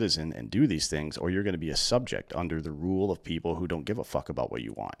be a citizen and do these things, or you're going to be a subject under the rule of people who don't give a fuck about what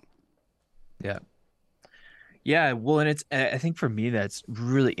you want. Yeah. Yeah. Well, and I think for me, that's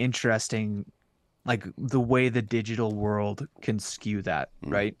really interesting, like the way the digital world can skew that,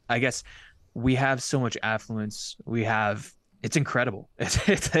 right? I guess we have so much affluence. It's incredible.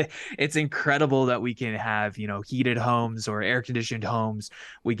 It's incredible that we can have, heated homes or air conditioned homes.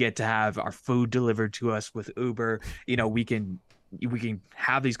 We get to have our food delivered to us with Uber. We can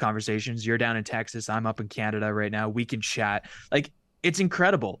have these conversations. You're down in Texas, I'm up in Canada right now. We can chat. Like, it's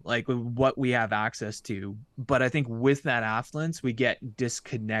incredible, like what we have access to. But I think with that affluence, we get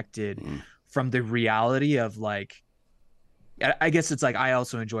disconnected from the reality of, like, I guess it's like, I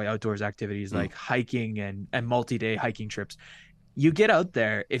also enjoy outdoors activities like hiking and multi-day hiking trips. You get out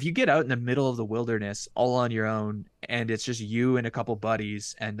there, if you get out in the middle of the wilderness all on your own, and it's just you and a couple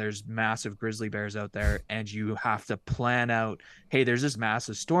buddies, and there's massive grizzly bears out there, and you have to plan out, hey, there's this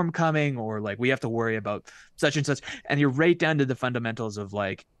massive storm coming, or like, we have to worry about such and such. And you're right down to the fundamentals of,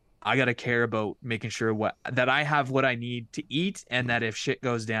 like, I got to care about making sure that I have what I need to eat, and that if shit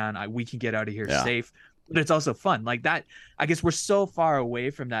goes down, we can get out of here safe. but it's also fun. Like that, I guess we're so far away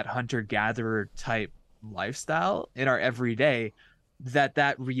from that hunter-gatherer type lifestyle in our everyday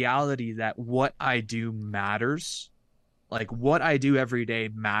that reality that what I do matters. Like what I do every day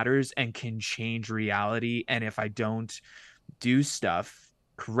matters and can change reality. And if I don't do stuff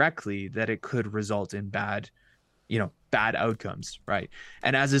correctly, that it could result in bad outcomes, right?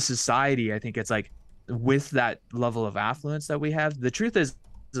 And as a society, I think it's like with that level of affluence that we have, the truth is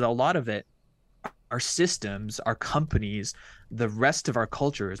a lot of it, our systems, our companies, the rest of our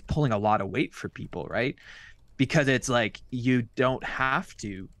culture is pulling a lot of weight for people, right? Because it's like you don't have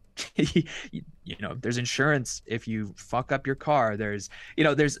to. There's insurance if you fuck up your car. There's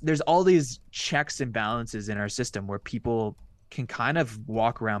all these checks and balances in our system where people can kind of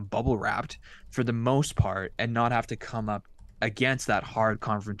walk around bubble wrapped for the most part and not have to come up against that hard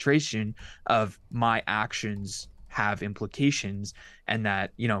confrontation of my actions have implications and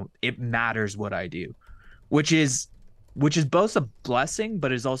that, it matters what I do, which is both a blessing,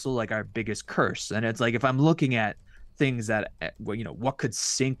 but is also like our biggest curse. And it's like, if I'm looking at things that, what could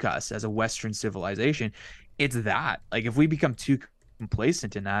sink us as a Western civilization, it's that. Like if we become too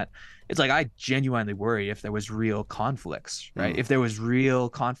complacent in that, it's like I genuinely worry if there was real conflicts, right? If there was real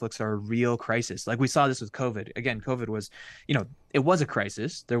conflicts or a real crisis, like we saw this with COVID. Again, COVID was, it was a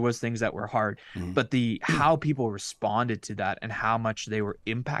crisis. There was things that were hard, but how people responded to that and how much they were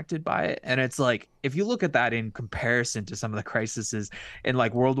impacted by it. And it's like, if you look at that in comparison to some of the crises in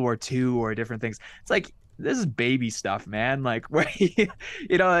like World War II or different things, it's like, this is baby stuff, man. Like where,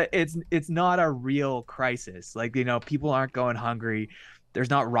 it's not a real crisis. Like, people aren't going hungry. There's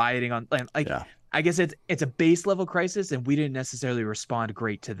not rioting on like, yeah. I guess it's a base level crisis and we didn't necessarily respond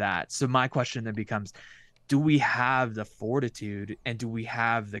great to that. So my question then becomes, do we have the fortitude and do we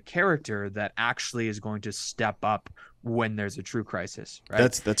have the character that actually is going to step up when there's a true crisis?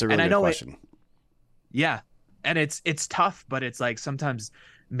 Right. That's a really good question. Yeah. And it's tough, but it's like sometimes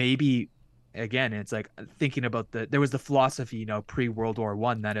maybe, again, it's like thinking about there was the philosophy, pre-World War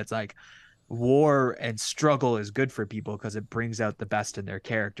I, that it's like war and struggle is good for people because it brings out the best in their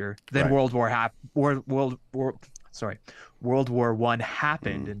character. Then right. World War I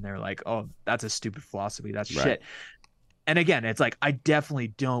happened and they're like, oh, that's a stupid philosophy. That's right. Shit. And again, it's like, I definitely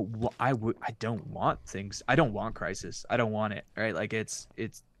don't want things. I don't want crisis. I don't want it. Right. Like it's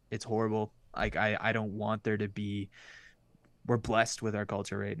horrible. Like I don't want there to be, we're blessed with our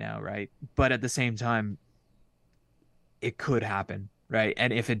culture right now. Right. But at the same time, it could happen. Right.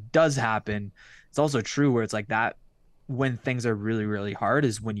 And if it does happen, it's also true where it's like that when things are really, really hard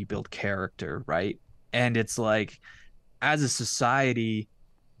is when you build character. Right. And it's like, as a society,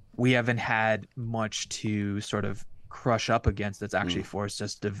 we haven't had much to sort of crush up against that's actually forced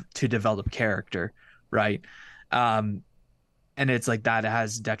us to develop character. Right. And it's like that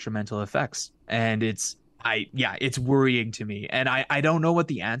has detrimental effects. And it's worrying to me. And I don't know what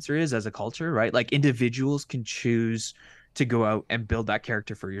the answer is as a culture, right? Like individuals can choose to go out and build that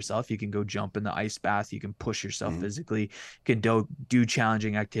character for yourself. You can go jump in the ice bath. You can push yourself physically. You can do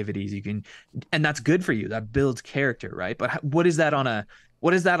challenging activities. And that's good for you. That builds character, right? But what is that on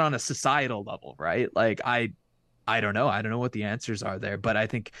a societal level, right? Like I don't know. I don't know what the answers are there, but I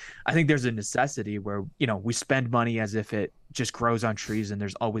think there's a necessity where, we spend money as if it just grows on trees and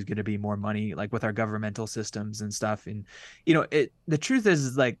there's always going to be more money, like with our governmental systems and stuff. And, the truth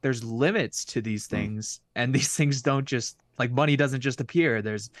is like, there's limits to these things and these things don't just like money doesn't just appear.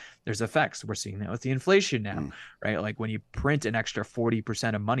 There's effects. We're seeing that with the inflation now, right? Like when you print an extra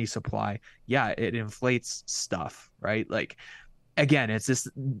 40% of money supply, yeah, it inflates stuff, right? Like, again, it's just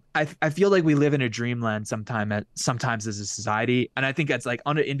I feel like we live in a dreamland sometimes as a society, and I think that's like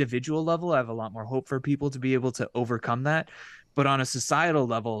on an individual level I have a lot more hope for people to be able to overcome that, but on a societal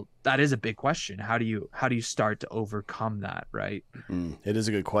level that is a big question. How do you start to overcome that, right? It is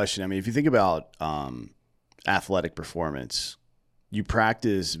a good question. I mean, if you think about athletic performance, you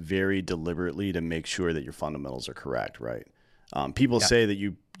practice very deliberately to make sure that your fundamentals are correct, right? People say that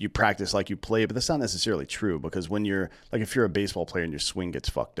you practice like you play, but that's not necessarily true, because when if you're a baseball player and your swing gets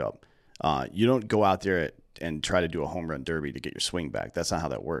fucked up, you don't go out there and try to do a home run derby to get your swing back. That's not how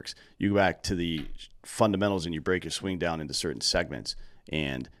that works. You go back to the fundamentals and you break your swing down into certain segments,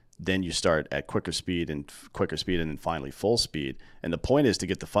 and then you start at quicker speed and then finally full speed. And the point is to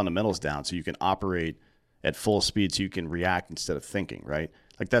get the fundamentals down so you can operate at full speed so you can react instead of thinking, right?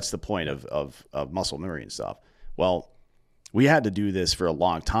 Like that's the point of muscle memory and stuff. Well, we had to do this for a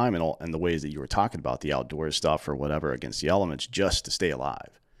long time in the ways that you were talking about, the outdoor stuff or whatever against the elements, just to stay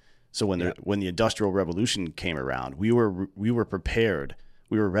alive. So when the Industrial Revolution came around, we were prepared.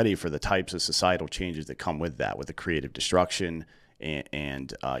 We were ready for the types of societal changes that come with that, with the creative destruction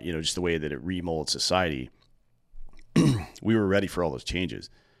and just the way that it remolds society, we were ready for all those changes.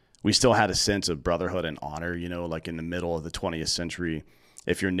 We still had a sense of brotherhood and honor, like in the middle of the 20th century.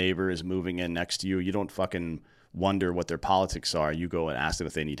 If your neighbor is moving in next to you, you don't fucking wonder what their politics are. You go and ask them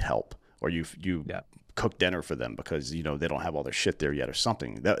if they need help, or you cook dinner for them because, they don't have all their shit there yet or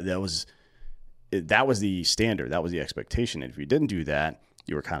something. That was the standard. That was the expectation. And if you didn't do that,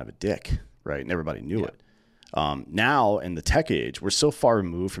 you were kind of a dick, right? And everybody knew it. Now in the tech age, we're so far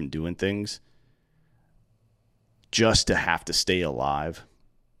removed from doing things just to have to stay alive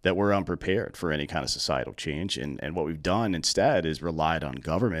that we're unprepared for any kind of societal change. And what we've done instead is relied on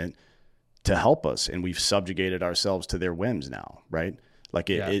government to help us. And we've subjugated ourselves to their whims now, right? Like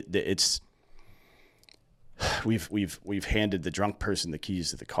we've handed the drunk person the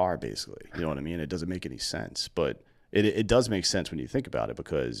keys to the car, basically. You know what I mean? It doesn't make any sense, but it does make sense when you think about it,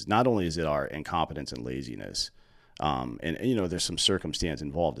 because not only is it our incompetence and laziness, and there's some circumstance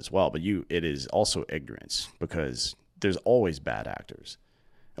involved as well, but it is also ignorance, because there's always bad actors,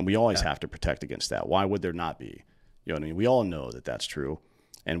 and we always have to protect against that. Why would there not be? You know what I mean? We all know that that's true,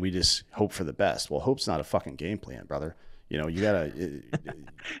 and we just hope for the best. Well, hope's not a fucking game plan, brother. You gotta.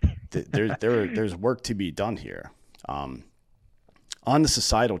 There's work to be done here. On the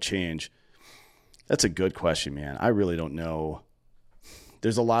societal change, that's a good question, man. I really don't know.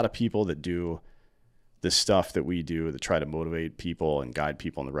 There's a lot of people that do the stuff that we do that try to motivate people and guide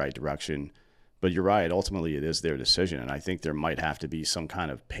people in the right direction. But you're right. Ultimately, it is their decision. And I think there might have to be some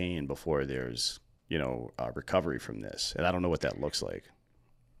kind of pain before there's, recovery from this. And I don't know what that looks like.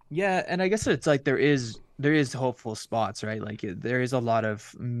 Yeah. And I guess it's like there is hopeful spots, right? Like there is a lot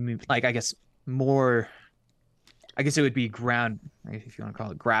of, like, I guess it would be if you want to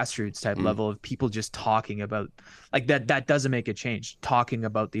call it grassroots type level of people just talking about like that doesn't make a change. Talking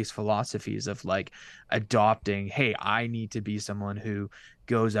about these philosophies of like adopting, hey, I need to be someone who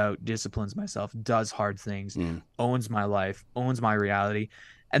goes out, disciplines myself, does hard things, owns my life, owns my reality.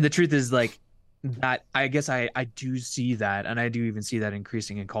 And the truth is like that, I guess I do see that. And I do even see that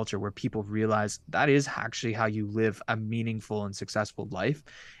increasing in culture where people realize that is actually how you live a meaningful and successful life,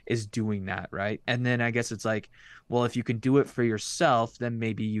 is doing that. Right. And then I guess it's like, well, if you can do it for yourself, then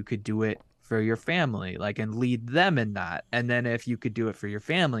maybe you could do it for your family, like, and lead them in that. And then if you could do it for your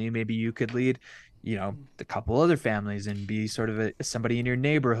family, maybe you could lead, a couple other families and be sort of somebody in your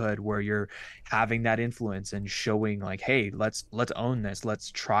neighborhood where you're having that influence and showing like, hey, let's own this.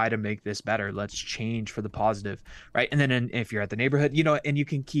 Let's try to make this better. Let's change for the positive. Right. And then if you're at the neighborhood, and you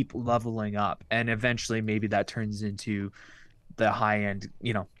can keep leveling up, and eventually maybe that turns into the high end,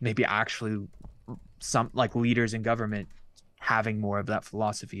 maybe actually some like leaders in government having more of that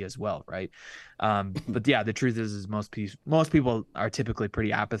philosophy as well, right? But yeah, the truth is most people are typically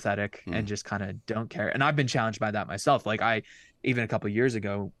pretty apathetic and just kind of don't care. And I've been challenged by that myself. Like even a couple of years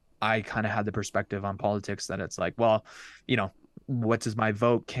ago, I kind of had the perspective on politics that it's like, well, what does my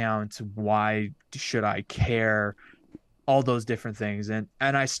vote count? Why should I care? All those different things. And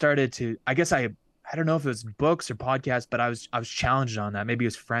I started to, I guess I don't know if it was books or podcasts, but I was challenged on that. Maybe it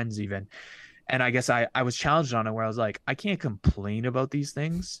was friends even. And I guess I was challenged on it where I was like, I can't complain about these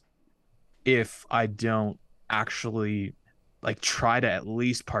things if I don't actually like try to at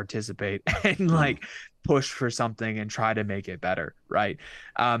least participate and like push for something and try to make it better. Right.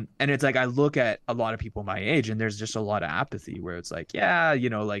 And it's like, I look at a lot of people my age and there's just a lot of apathy where it's like, yeah,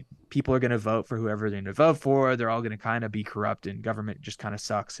 like people are going to vote for whoever they're going to vote for. They're all going to kind of be corrupt and government just kind of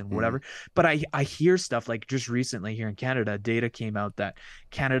sucks and whatever. But I hear stuff like just recently here in Canada, data came out that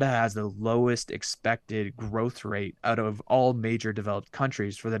Canada has the lowest expected growth rate out of all major developed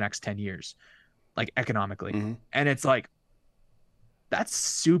countries for the next 10 years, like economically. And it's like, that's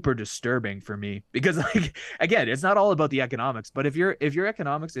super disturbing for me because like, again, it's not all about the economics, but if your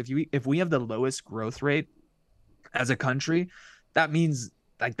economics, if we have the lowest growth rate as a country, that means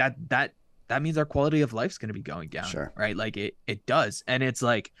like that means our quality of life is going to be going down. Sure. Right. Like it does. And it's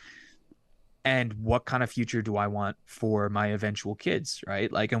like, and what kind of future do I want for my eventual kids?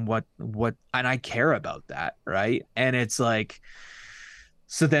 Right. Like, and what, and I care about that. Right. And it's like,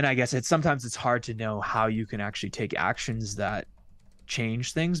 so then I guess sometimes it's hard to know how you can actually take actions that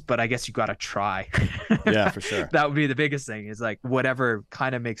change things, but I guess you got to try. Yeah, for sure. That would be the biggest thing, is like whatever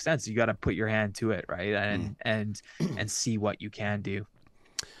kind of makes sense, you got to put your hand to it, right? And see what you can do.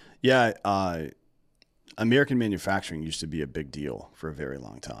 Yeah, American manufacturing used to be a big deal for a very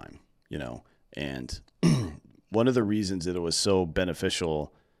long time, and one of the reasons that it was so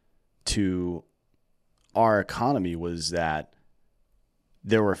beneficial to our economy was that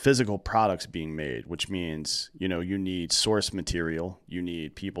there were physical products being made, which means, you need source material, you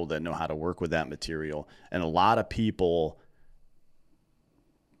need people that know how to work with that material. And a lot of people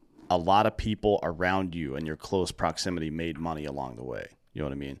a lot of people around you and your close proximity made money along the way. You know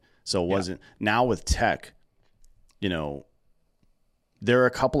what I mean? So it wasn't now with tech, you know, there are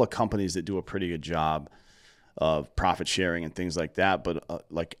a couple of companies that do a pretty good job of profit sharing and things like that. But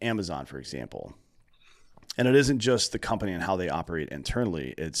like Amazon, for example, and it isn't just the company and how they operate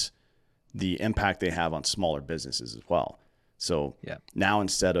internally. It's the impact they have on smaller businesses as well. So now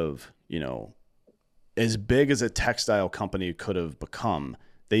instead of, you know, as big as a textile company could have become,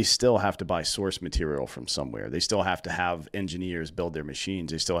 they still have to buy source material from somewhere. They still have to have engineers build their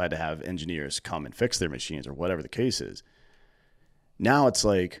machines. They still had to have engineers come and fix their machines or whatever the case is. Now it's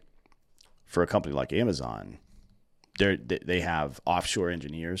like for a company like Amazon, they have offshore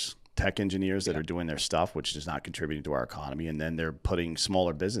engineers, tech engineers that are doing their stuff, which is not contributing to our economy. And then they're putting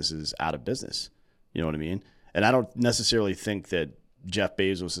smaller businesses out of business. You know what I mean? And I don't necessarily think that Jeff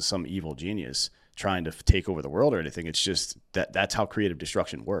Bezos is some evil genius trying to take over the world or anything. It's just that's how creative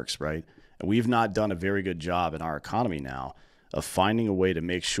destruction works, right? And we've not done a very good job in our economy now of finding a way to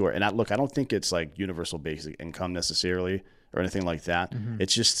make sure. And I don't think it's like universal basic income necessarily or anything like that.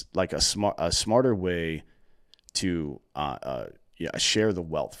 It's just like a smarter way to share the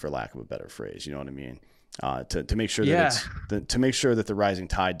wealth, for lack of a better phrase. You know what I mean? To make sure that to make sure that the rising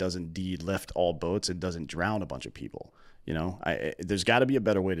tide doesn't indeed lift all boats and doesn't drown a bunch of people. You know, there's got to be a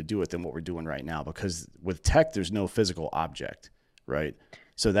better way to do it than what we're doing right now, because with tech, there's no physical object, right?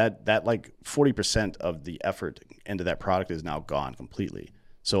 So that like 40% of the effort into that product is now gone completely.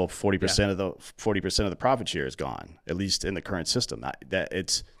 So 40% of the profit share is gone, at least in the current system.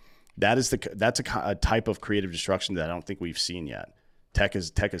 That's a type of creative destruction that I don't think we've seen yet. Tech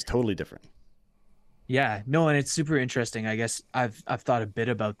is totally different. Yeah, no, and it's super interesting. I guess I've thought a bit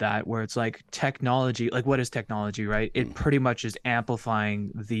about that, where it's like technology, like what is technology, right? It pretty much is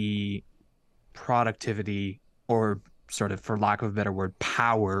amplifying the productivity, or sort of, for lack of a better word,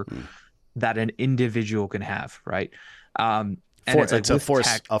 power that an individual can have, right? And it's a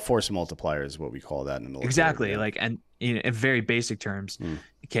force multiplier is what we call that in the military. Exactly. Like, and in very basic terms,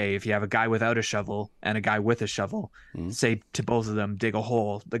 okay, if you have a guy without a shovel and a guy with a shovel, say to both of them, dig a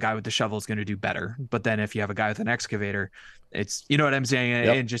hole, the guy with the shovel is going to do better. But then if you have a guy with an excavator, it's, you know what I'm saying?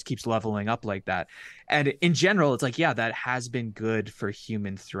 It just keeps leveling up like that. And in general, it's like, yeah, that has been good for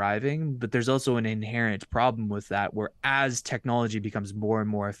human thriving, but there's also an inherent problem with that, where as technology becomes more and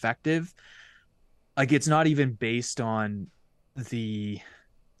more effective, like it's not even based on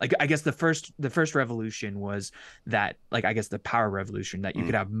I guess the first revolution was that, like, I guess the power revolution, that you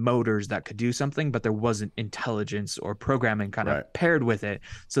could have motors that could do something, but there wasn't intelligence or programming kind of paired with it.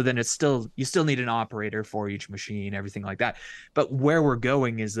 So then you still need an operator for each machine, everything like that. But where we're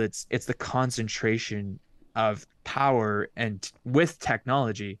going is it's the concentration of power, and with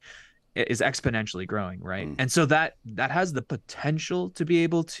technology is exponentially growing, right? And so that has the potential to be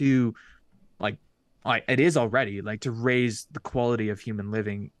able to, like it is already, like, to raise the quality of human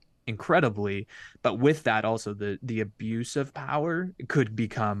living incredibly, but with that also the abuse of power could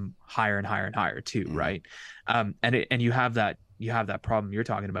become higher and higher and higher too, right? And you have that problem you're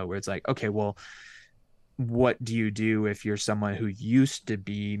talking about, where it's like, okay, well, what do you do if you're someone who used to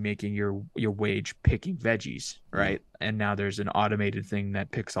be making your wage picking veggies, right? And now there's an automated thing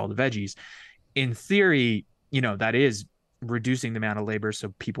that picks all the veggies. In theory, you know, that is reducing the amount of labor,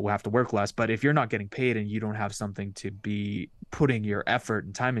 so people will have to work less. But if you're not getting paid and you don't have something to be putting your effort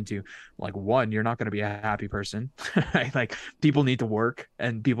and time into, like, one, you're not going to be a happy person, right? Like, people need to work,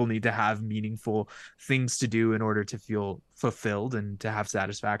 and people need to have meaningful things to do in order to feel fulfilled and to have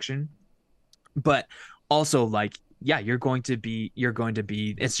satisfaction. But also, like, yeah, you're going to be,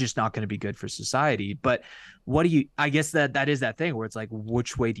 it's just not going to be good for society. But I guess that is that thing where it's like,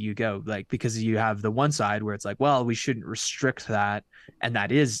 which way do you go? Like, because you have the one side where it's like, well, we shouldn't restrict that. And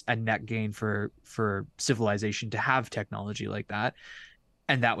that is a net gain for civilization to have technology like that.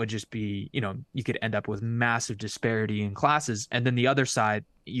 And that would just be, you know, you could end up with massive disparity in classes. And then the other side,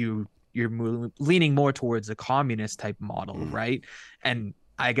 you're leaning more towards a communist type model, right? And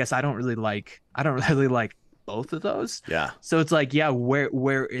I guess I don't really like both of those. Yeah. So it's like, yeah,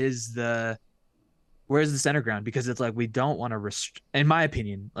 where is the center ground? Because it's like, we don't want to in my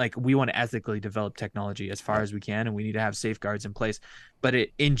opinion, like, we want to ethically develop technology as far as we can, and we need to have safeguards in place. But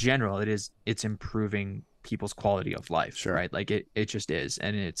in general, it's improving people's quality of life, right? Like, it just is.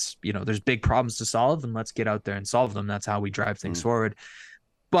 And it's, you know, there's big problems to solve, and let's get out there and solve them. That's how we drive things forward.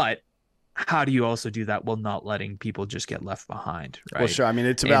 But how do you also do that while not letting people just get left behind, right? Well, sure. I mean,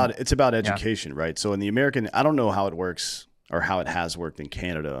 it's about education, right? So in the American, I don't know how it works or how it has worked in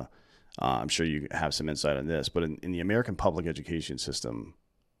Canada. I'm sure you have some insight on this, but in the American public education system,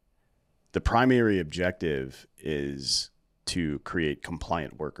 the primary objective is to create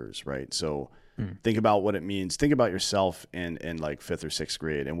compliant workers, right? So think about what it means. Think about yourself in like 5th or 6th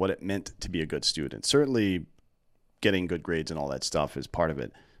grade and what it meant to be a good student. Certainly getting good grades and all that stuff is part of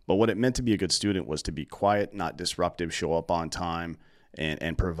it. But what it meant to be a good student was to be quiet, not disruptive, show up on time,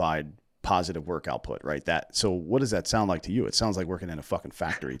 and provide positive work output, right? So what does that sound like to you? It sounds like working in a fucking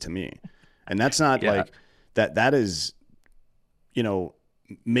factory to me. And that's not like that is, you know,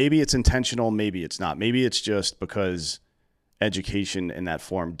 maybe it's intentional, maybe it's not. Maybe it's just because education in that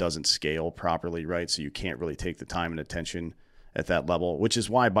form doesn't scale properly, right? So you can't really take the time and attention at that level, which is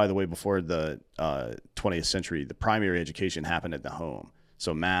why, by the way, before the 20th century, the primary education happened at the home.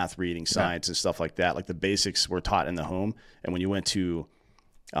 So math, reading, science, and stuff like that, like the basics were taught in the home. And when you went to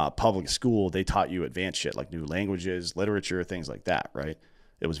public school, they taught you advanced shit like new languages, literature, things like that, right?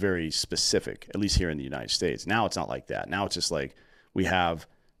 It was very specific, at least here in the United States. Now it's not like that. Now it's just like we have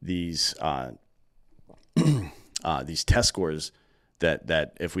these test scores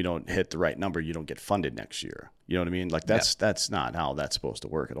that if we don't hit the right number, you don't get funded next year. You know what I mean? Like that's not how that's supposed to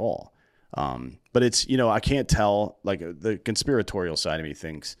work at all. But it's, you know, I can't tell, like the conspiratorial side of me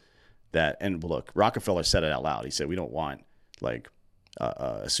thinks that, and look, Rockefeller said it out loud. He said, we don't want like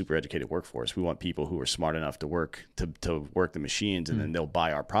a super educated workforce. We want people who are smart enough to work the machines, and then they'll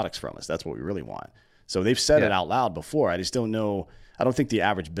buy our products from us. That's what we really want. So they've said it out loud before. I just don't know. I don't think the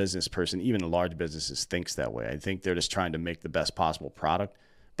average business person, even large businesses, thinks that way. I think they're just trying to make the best possible product,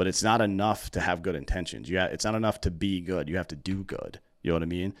 but it's not enough to have good intentions. It's not enough to be good. You have to do good. You know what I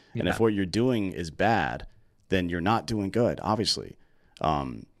mean? Yeah. And if what you're doing is bad, then you're not doing good, obviously.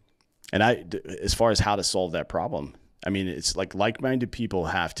 And as far as how to solve that problem, I mean, it's like-minded people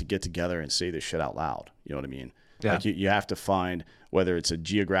have to get together and say this shit out loud. You know what I mean? Yeah. Like you have to find, whether it's a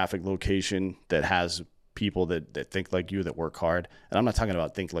geographic location that has people that think like you, that work hard. And I'm not talking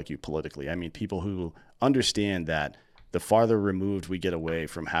about think like you politically. I mean, people who understand that the farther removed we get away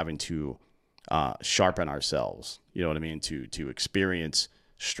from having to sharpen ourselves, you know what I mean, to experience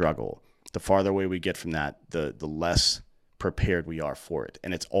struggle, the farther away we get from that, the less prepared we are for it.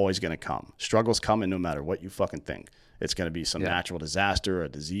 And it's always going to come. Struggle's coming no matter what you fucking think. It's going to be some natural disaster, a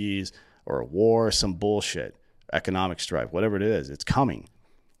disease, or a war, some bullshit, economic strife, whatever it is, it's coming.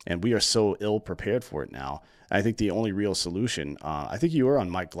 And we are so ill prepared for it now. I think the only real solution, I think you were on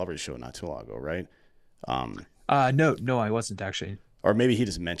Mike Glover's show not too long ago, right? No, I wasn't actually. Or maybe he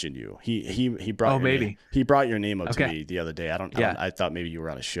just mentioned you. He brought he brought your name up to me the other day. I thought maybe you were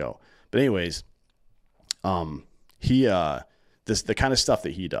on a show. But anyways, the kind of stuff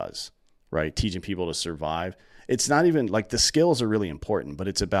that he does, right? Teaching people to survive. It's not even like the skills are really important, but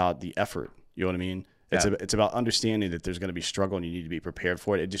it's about the effort. You know what I mean? It's about understanding that there's going to be struggle and you need to be prepared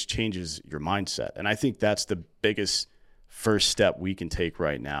for it. It just changes your mindset. And I think that's the biggest first step we can take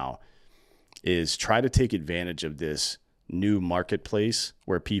right now, is try to take advantage of this new marketplace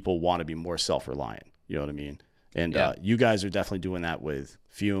where people want to be more self-reliant. You know what I mean? And you guys are definitely doing that with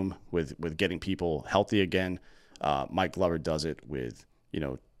Fume, with getting people healthy again. Mike Glover does it with, you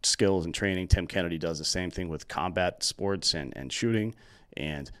know, skills and training. Tim Kennedy does the same thing with combat sports and shooting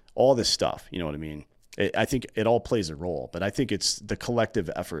and all this stuff. You know what I mean? I think it all plays a role, but I think it's the collective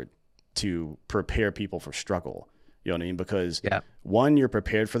effort to prepare people for struggle. You know what I mean? Because one, you're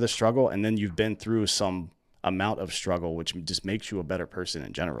prepared for the struggle, and then you've been through some amount of struggle, which just makes you a better person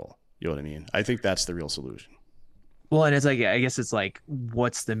in general. You know what I mean? I think that's the real solution. Well, and it's like, I guess it's like,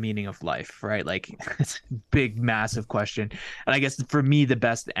 what's the meaning of life, right? Like, it's a big, massive question. And I guess for me, the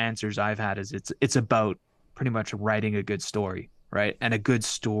best answers I've had is it's about pretty much writing a good story, right? And a good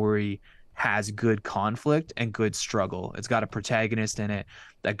story has good conflict and good struggle. It's got a protagonist in it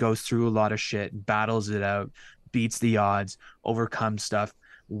that goes through a lot of shit, battles it out, beats the odds, overcomes stuff,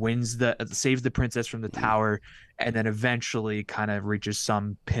 saves the princess from the tower, and then eventually kind of reaches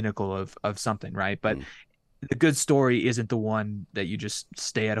some pinnacle of something, right? But the good story isn't the one that you just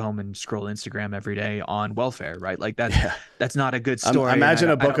stay at home and scroll Instagram every day on welfare, right? Like that's not a good story.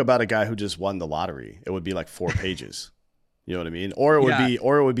 Imagine a book about a guy who just won the lottery. It would be like 4 pages. You know what I mean? Or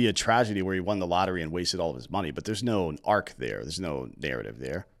it would be a tragedy where he won the lottery and wasted all of his money, but there's no arc there. There's no narrative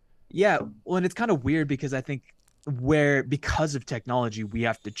there. Yeah. Well, and it's kind of weird because I think because of technology, we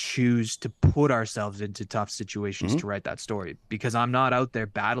have to choose to put ourselves into tough situations to write that story, because I'm not out there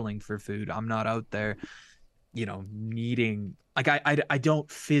battling for food. I'm not out there, you know, needing, like, I don't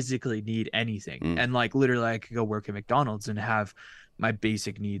physically need anything. And like, literally I could go work at McDonald's and have my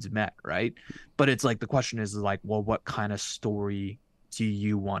basic needs met, right? But it's like, the question is like, well, what kind of story do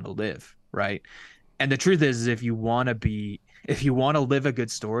you want to live, right? And the truth is if you want to live a good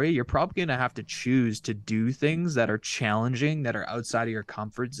story, you're probably going to have to choose to do things that are challenging, that are outside of your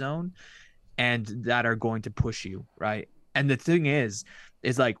comfort zone, and that are going to push you, right? And the thing is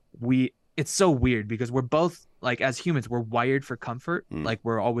like it's so weird because we're both like, as humans, we're wired for comfort. Like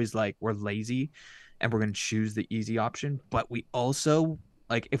we're always like, we're lazy and we're going to choose the easy option. But we also,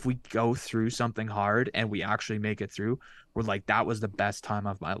 like, if we go through something hard and we actually make it through, we're like, that was the best time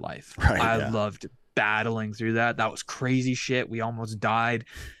of my life. Right, I yeah. loved battling through that. That was crazy shit. We almost died.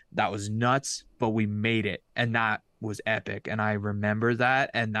 That was nuts, but we made it. And that was epic. And I remember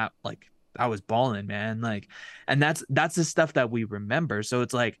that. And that, like, I was balling, man. Like, and that's the stuff that we remember. So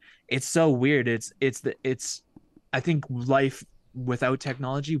it's like, it's so weird. I think life without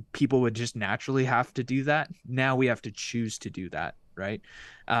technology, people would just naturally have to do that. Now we have to choose to do that, right?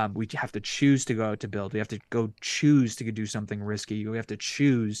 We have to choose to go out to build. We have to go choose to do something risky. We have to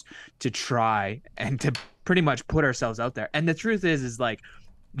choose to try and to pretty much put ourselves out there. And the truth is like,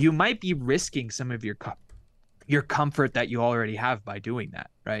 you might be risking some of your comfort that you already have by doing that,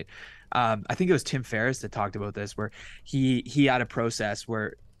 right? I think it was Tim Ferriss that talked about this, where he had a process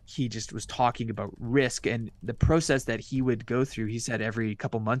where he just was talking about risk and the process that he would go through. He said every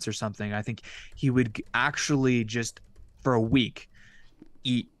couple months or something, I think he would actually just for a week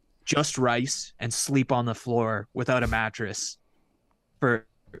eat just rice and sleep on the floor without a mattress for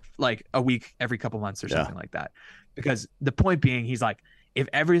like a week every couple months or something like that. Because the point being, he's like, if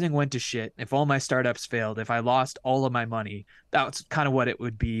everything went to shit, if all my startups failed, if I lost all of my money, that's kind of what it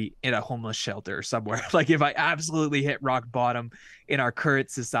would be in a homeless shelter somewhere. Like if I absolutely hit rock bottom in our current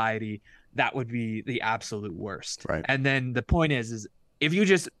society, that would be the absolute worst. Right. And then the point is if you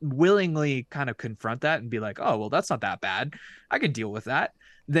just willingly kind of confront that and be like, oh, well, that's not that bad, I can deal with that.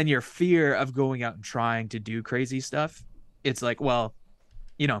 Then your fear of going out and trying to do crazy stuff, it's like, well,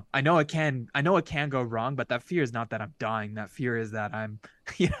 you know, I know it can go wrong, but that fear is not that I'm dying. That fear is that I'm,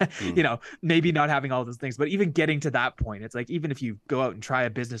 you know, maybe not having all those things, but even getting to that point, it's like, even if you go out and try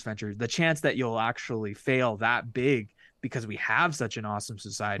a business venture, the chance that you'll actually fail that big because we have such an awesome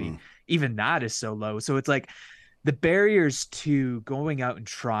society, even that is so low. So it's like the barriers to going out and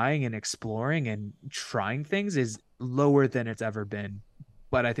trying and exploring and trying things is lower than it's ever been.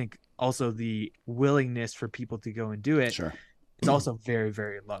 But I think also the willingness for people to go and do it, it's also very,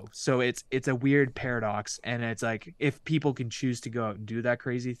 very low. So it's a weird paradox. And it's like, if people can choose to go out and do that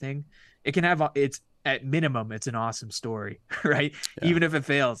crazy thing, it can have, it's at minimum, it's an awesome story, right? Yeah. Even if it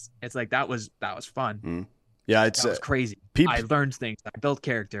fails, it's like, that was fun. Yeah. That was crazy. I learned things. I built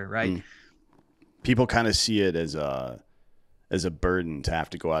character, right? People kind of see it as a burden to have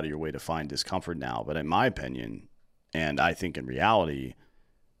to go out of your way to find discomfort now. But in my opinion, and I think in reality,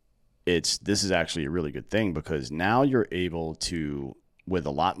 this is actually a really good thing, because now you're able to, with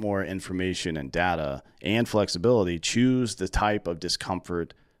a lot more information and data and flexibility, choose the type of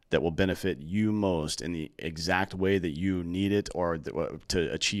discomfort that will benefit you most in the exact way that you need it, or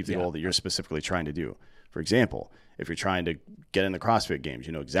to achieve the goal that you're specifically trying to do. For example, if you're trying to get in the CrossFit Games,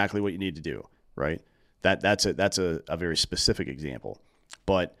 you know exactly what you need to do, right? That's a very specific example.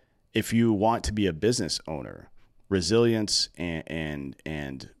 But if you want to be a business owner, resilience and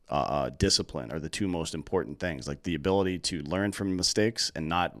discipline are the two most important things. Like the ability to learn from mistakes and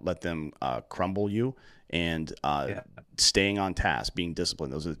not let them crumble you, and staying on task, being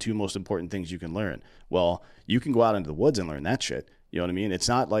disciplined. Those are the two most important things you can learn. Well, you can go out into the woods and learn that shit. You know what I mean? It's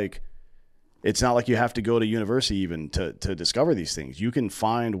not like you have to go to university even to discover these things. You can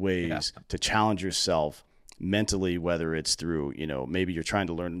find ways to challenge yourself mentally, whether it's through, you know, maybe you're trying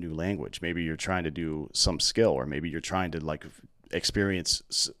to learn a new language, maybe you're trying to do some skill, or maybe you're trying to like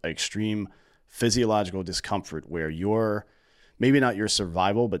experience extreme physiological discomfort where your, maybe not your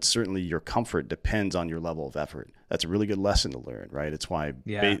survival, but certainly your comfort depends on your level of effort. That's a really good lesson to learn, right? It's why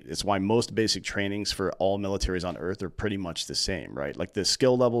it's why most basic trainings for all militaries on Earth are pretty much the same, right? Like the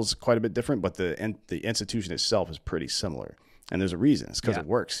skill level is quite a bit different, but the institution itself is pretty similar. And there's a reason. It's because it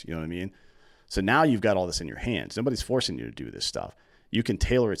works. You know what I mean? So now you've got all this in your hands. Nobody's forcing you to do this stuff. You can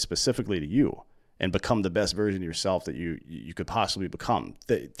tailor it specifically to you and become the best version of yourself that you could possibly become.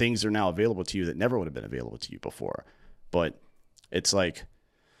 Things are now available to you that never would have been available to you before. But it's like,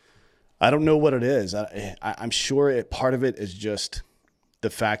 I don't know what it is. I'm sure part of it is just the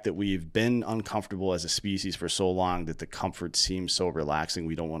fact that we've been uncomfortable as a species for so long that the comfort seems so relaxing,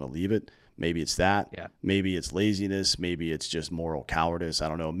 we don't want to leave it. Maybe it's that. Yeah. Maybe it's laziness. Maybe it's just moral cowardice. I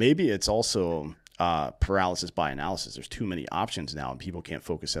don't know. Maybe it's also paralysis by analysis. There's too many options now, and people can't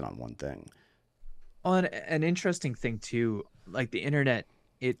focus in on one thing. On an interesting thing too, like the internet,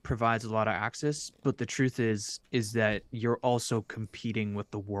 it provides a lot of access, but the truth is that you're also competing with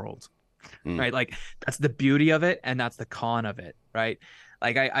the world, right? Like that's the beauty of it, and that's the con of it, right?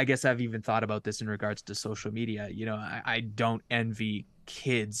 Like I guess I've even thought about this in regards to social media. You know, I don't envy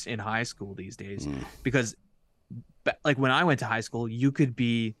kids in high school these days because like when I went to high school, you could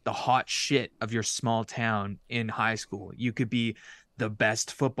be the hot shit of your small town in high school. You could be the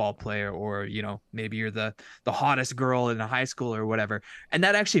best football player, or maybe you're the hottest girl in high school or whatever. And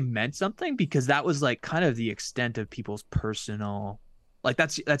that actually meant something, because that was like kind of the extent of people's personal, like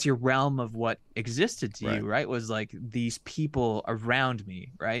that's your realm of what existed to you, right? Was like these people around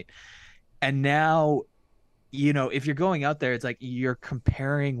me, right? And now, if you're going out there, it's like you're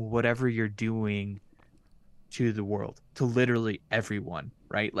comparing whatever you're doing to the world, to literally everyone,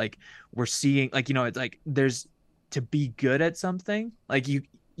 right? Like we're seeing, like, it's like there's, to be good at something, like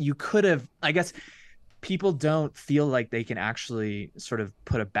you could have, I guess people don't feel like they can actually sort of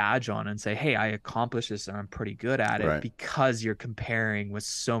put a badge on and say, hey, I accomplished this and I'm pretty good at it, because you're comparing with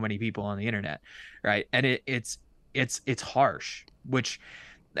so many people on the internet, right? And it's harsh, which,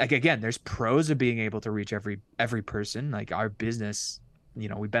 like, again, there's pros of being able to reach every person. Like our business,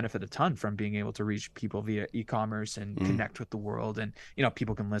 we benefit a ton from being able to reach people via e-commerce and connect with the world. And,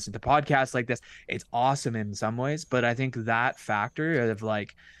 people can listen to podcasts like this. It's awesome in some ways, but I think that factor of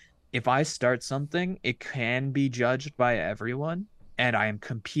like, if I start something, it can be judged by everyone and I am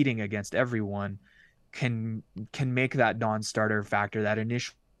competing against everyone, can make that non-starter factor, that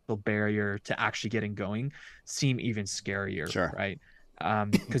initial barrier to actually getting going, seem even scarier. Sure. Right.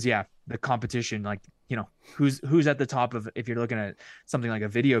 Because the competition, like, who's at the top of, if you're looking at something like a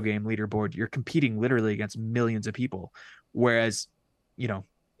video game leaderboard, you're competing literally against millions of people. Whereas,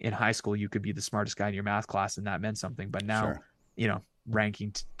 in high school, you could be the smartest guy in your math class and that meant something. But now,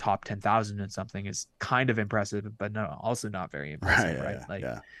 ranking top 10,000 in something is kind of impressive, but no, also not very impressive. Right.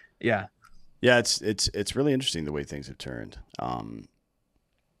 It's really interesting the way things have turned.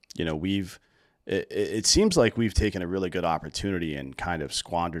 It seems like we've taken a really good opportunity and kind of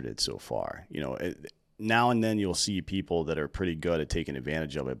squandered it so far. Now and then you'll see people that are pretty good at taking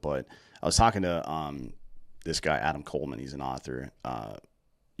advantage of it. But I was talking to this guy, Adam Coleman. He's an author,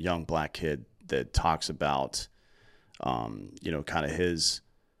 young black kid that talks about, kind of his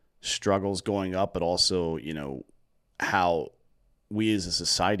struggles going up, but also, how we as a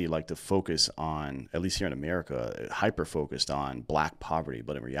society like to focus on, at least here in America, hyper focused on black poverty.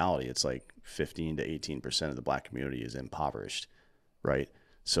 But in reality, it's like 15 to 18% of the black community is impoverished, right?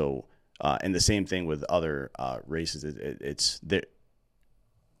 So, and the same thing with other races. It's there.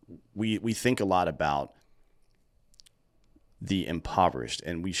 We think a lot about the impoverished,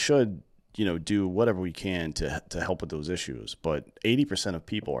 and we should, do whatever we can to help with those issues. But 80% of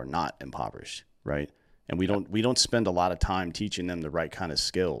people are not impoverished, right? And we don't spend a lot of time teaching them the right kind of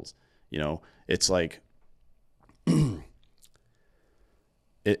skills. It's like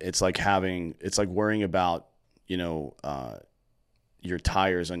it's like worrying about your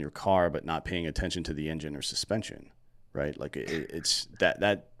tires on your car, but not paying attention to the engine or suspension, right? Like it's that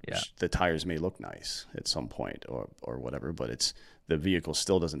the tires may look nice at some point or whatever, but it's, the vehicle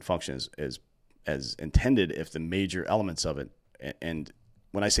still doesn't function as intended if the major elements of it, and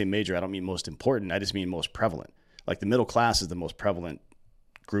when I say major, I don't mean most important, I just mean most prevalent. Like the middle class is the most prevalent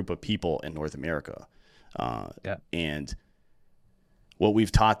group of people in North America. And what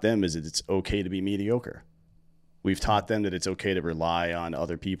we've taught them is that it's okay to be mediocre. We've taught them that it's okay to rely on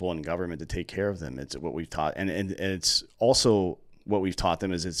other people and government to take care of them. It's what we've taught. And it's also what we've taught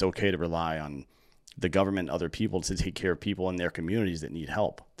them is it's okay to rely on the government and other people to take care of people in their communities that need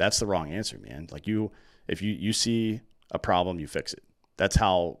help. That's the wrong answer, man. Like if you see a problem, you fix it. That's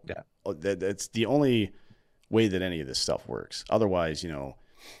how, that's the only way that any of this stuff works. Otherwise,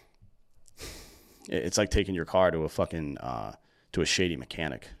 it's like taking your car to a fucking, to a shady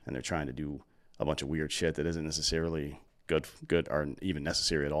mechanic and they're trying to do a bunch of weird shit that isn't necessarily good or even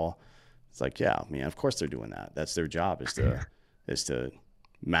necessary at all. It's like, yeah, man, of course they're doing that. That's their job, is to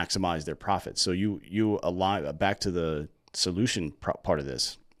maximize their profits. So you align back to the solution part of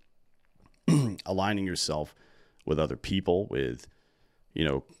this, aligning yourself with other people, with,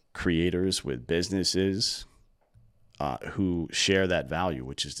 creators, with businesses who share that value,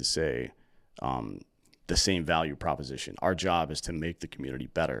 which is to say, the same value proposition. Our job is to make the community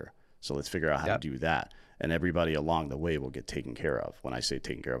better. So let's figure out how to do that. And everybody along the way will get taken care of. When I say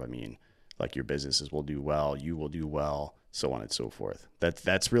taken care of, I mean like your businesses will do well, you will do well, so on and so forth.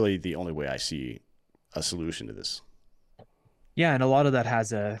 That's really the only way I see a solution to this. Yeah, and a lot of that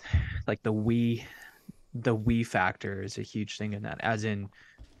has like the we factor is a huge thing in that, as in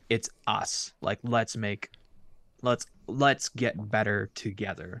it's us. Like let's get better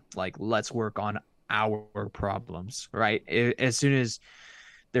together. Like let's work on our problems, right? As soon as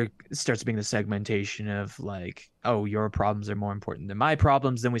there starts being the segmentation of like, oh, your problems are more important than my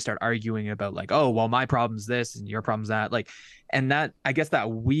problems. Then we start arguing about like, oh, well, my problem's this and your problem's that. Like, and that, I guess that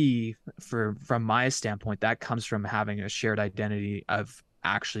from my standpoint, that comes from having a shared identity of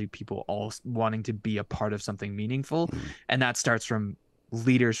actually people all wanting to be a part of something meaningful. And that starts from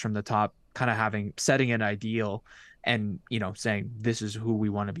leaders from the top kind of setting an ideal and, saying this is who we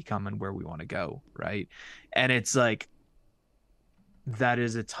want to become and where we want to go. Right. And it's like, that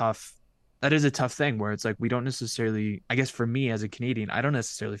is a tough thing where it's like, we don't necessarily, I guess for me as a Canadian, I don't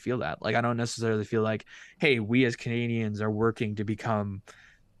necessarily feel that. Like, I don't necessarily feel like, hey, we as Canadians are working to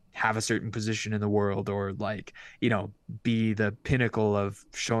have a certain position in the world, or like, be the pinnacle of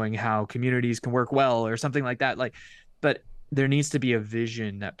showing how communities can work well or something like that. Like, but there needs to be a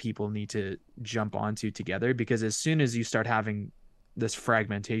vision that people need to jump onto together, because as soon as you start having this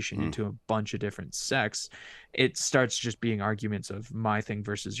fragmentation into a bunch of different sects, it starts just being arguments of my thing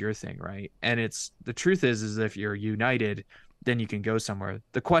versus your thing, right? And the truth is if you're united, then you can go somewhere.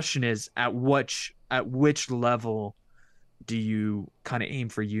 The question is, at which level do you kind of aim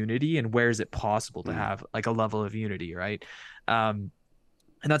for unity, and where is it possible to have like a level of unity, right? And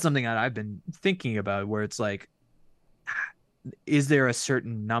that's something that I've been thinking about, where it's like, is there a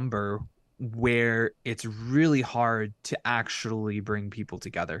certain number where it's really hard to actually bring people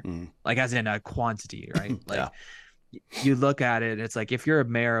together, like as in a quantity, right? Like you look at it, it's like, if you're a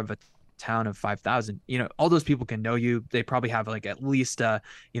mayor of a town of 5,000, all those people can know you. They probably have like at least a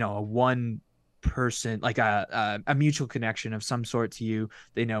one person, like a mutual connection of some sort to you.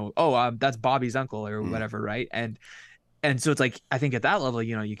 They know, that's Bobby's uncle or whatever, right? And so it's like, I think at that level,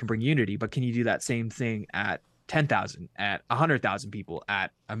 you can bring unity, but can you do that same thing at 10,000, at 100,000 people,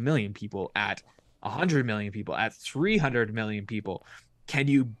 at 1 million people, at 100 million people, at 300 million people? Can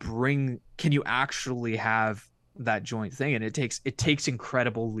you actually have that joint thing? And it takes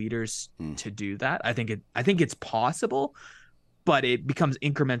incredible leaders to do that. I think it's possible, but it becomes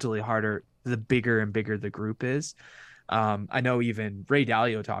incrementally harder the bigger and bigger the group is. I know even Ray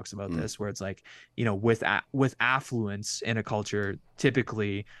Dalio talks about this, where it's like, with affluence in a culture,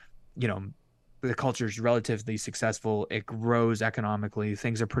 typically, the culture is relatively successful. It grows economically.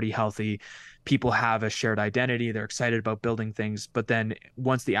 Things are pretty healthy. People have a shared identity. They're excited about building things. But then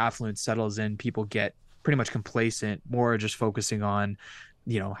once the affluence settles in, people get pretty much complacent, more just focusing on,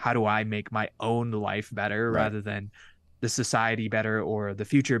 how do I make my own life better, rather than the society better or the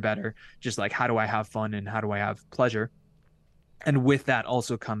future better? Just like, how do I have fun and how do I have pleasure? And with that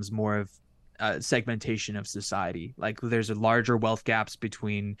also comes more of segmentation of society. Like, there's a larger wealth gaps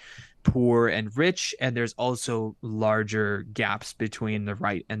between poor and rich, and there's also larger gaps between the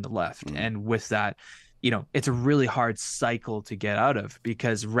right and the left. And with that, it's a really hard cycle to get out of,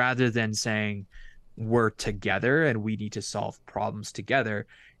 because rather than saying we're together and we need to solve problems together,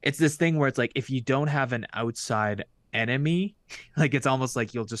 it's this thing where it's like, if you don't have an outside enemy, like, it's almost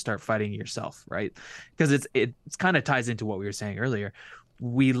like you'll just start fighting yourself, right? Because it's kind of ties into what we were saying earlier.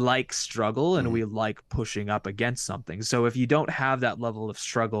 We like struggle and we like pushing up against something. So if you don't have that level of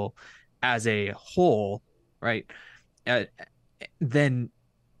struggle as a whole, right, then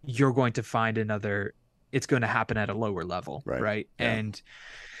you're going to find it's going to happen at a lower level, right? Yeah.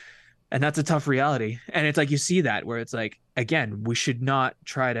 And that's a tough reality. And it's like, you see that where it's like, again, we should not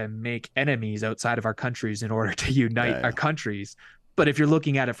try to make enemies outside of our countries in order to unite our countries. But if you're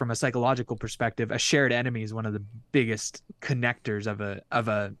looking at it from a psychological perspective, a shared enemy is one of the biggest connectors of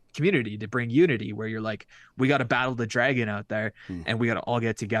a community to bring unity, where you're like, we got to battle the dragon out there and we got to all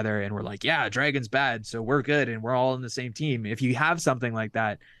get together, and we're like, yeah, dragon's bad, so we're good and we're all in the same team. If you have something like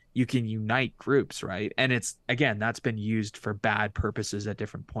that, you can unite groups, right? And it's, again, that's been used for bad purposes at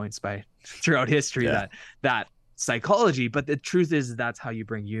different points throughout history, that psychology. But the truth is, that's how you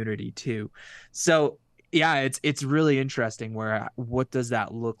bring unity too. So yeah, it's really interesting, what does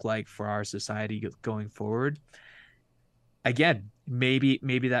that look like for our society going forward? Again, maybe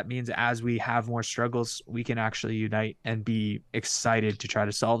that means as we have more struggles, we can actually unite and be excited to try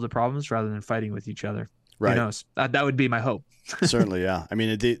to solve the problems rather than fighting with each other. Right. Who knows? That would be my hope. Certainly, yeah. I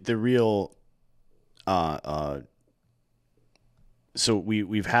mean, the real so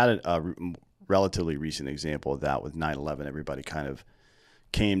we've had a relatively recent example of that with 9/11. Everybody kind of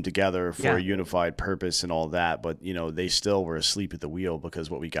came together for a unified purpose and all that, but they still were asleep at the wheel, because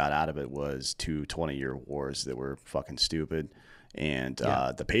what we got out of it was 2 20-year wars that were fucking stupid, and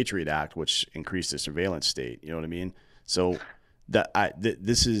the Patriot Act, which increased the surveillance state. You know what I mean? So I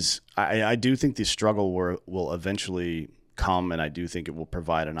do think the struggle will eventually come, and I do think it will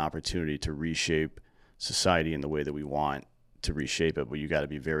provide an opportunity to reshape society in the way that we want to reshape it. But you got to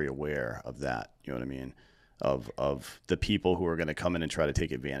be very aware of that. You know what I mean? of the people who are going to come in and try to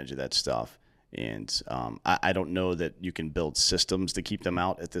take advantage of that stuff. And I don't know that you can build systems to keep them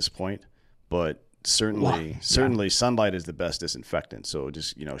out at this point, but certainly sunlight is the best disinfectant. So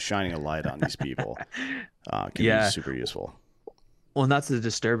just, shining a light on these people can be super useful. Well, and that's the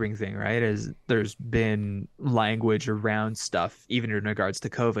disturbing thing, right? Is there's been language around stuff, even in regards to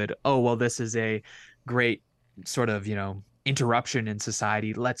COVID. Oh, well, this is a great sort of, interruption in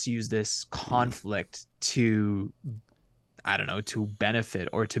society. Let's use this conflict to, I don't know, to benefit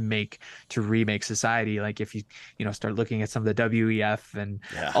or to remake society. Like if you start looking at some of the WEF and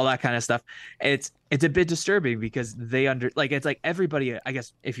all that kind of stuff, it's a bit disturbing because it's like everybody, I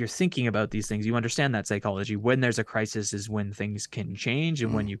guess, if you're thinking about these things, you understand that psychology. When there's a crisis is when things can change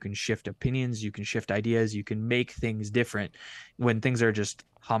and when you can shift opinions, you can shift ideas, you can make things different. When things are just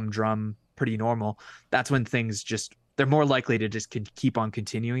humdrum, pretty normal, that's when things they're more likely to just keep on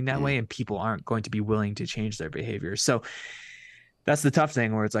continuing that way, and people aren't going to be willing to change their behavior. So that's the tough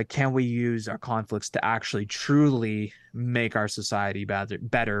thing, where it's like, can we use our conflicts to actually truly make our society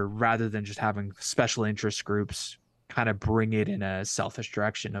better rather than just having special interest groups kind of bring it in a selfish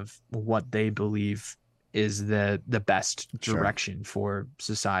direction of what they believe is the best direction for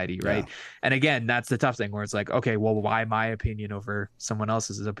society, right? And again, that's the tough thing, where it's like, okay, well, why my opinion over someone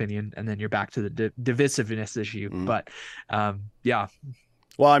else's opinion? And then you're back to the divisiveness issue. But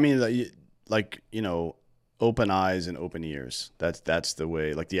well, I mean, like open eyes and open ears. That's the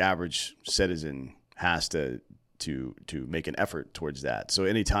way. Like the average citizen has to make an effort towards that. So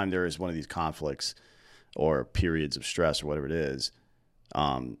anytime there is one of these conflicts or periods of stress or whatever it is,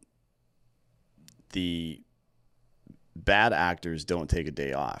 the bad actors don't take a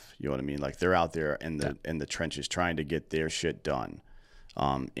day off. You know what I mean? Like they're out there in the trenches trying to get their shit done.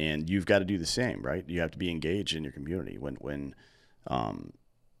 And you've got to do the same, right? You have to be engaged in your community when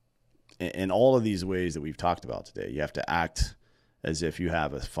in all of these ways that we've talked about today. You have to act as if you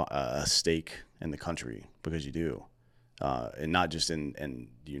have a stake in the country, because you do. And not just in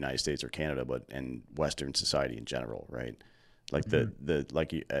the United States or Canada, but in Western society in general, right? Like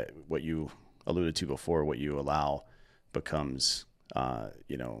what you alluded to before, what you allow becomes, how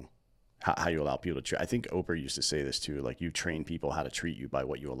you allow people to treat. I think Oprah used to say this too, like you train people how to treat you by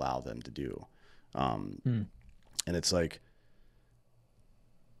what you allow them to do. And it's like,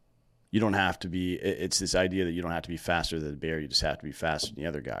 you don't have to be, it's this idea that you don't have to be faster than the bear. You just have to be faster than the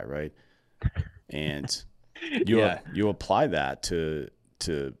other guy. Right. And you apply that to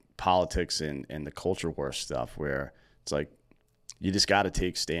politics and the culture war stuff, where it's like, you just got to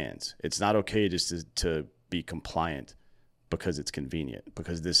take stands. It's not okay just to be compliant because it's convenient,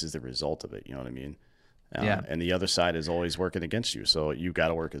 because this is the result of it. You know what I mean? And the other side is always working against you. So you got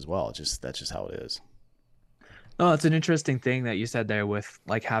to work as well. That's just how it is. Oh, it's an interesting thing that you said there with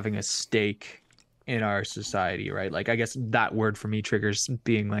like having a stake in our society, right? Like, I guess that word for me triggers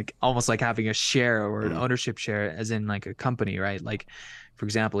being like almost like having a share or an ownership share, as in like a company, right? Like, for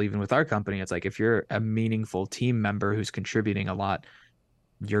example, even with our company, it's like if you're a meaningful team member who's contributing a lot,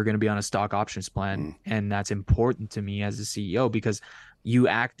 you're going to be on a stock options plan. And that's important to me as a CEO, because you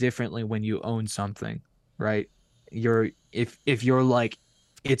act differently when you own something, right? If you're like,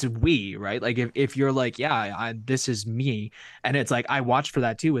 it's we, right? Like if you're like, this is me. And it's like, I watch for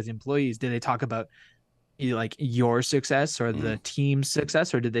that too with employees. Do they talk about like your success or the team's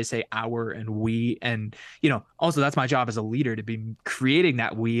success, or did they say our and we? And, also that's my job as a leader, to be creating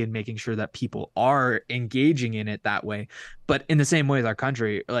that we and making sure that people are engaging in it that way. But in the same way with our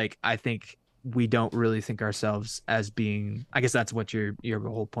country, like, I think we don't really think ourselves as being, I guess that's what your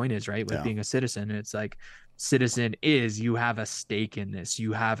whole point is, right? With being a citizen. It's like, citizen is, you have a stake in this,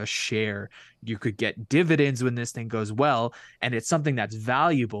 you have a share, you could get dividends when this thing goes well, and it's something that's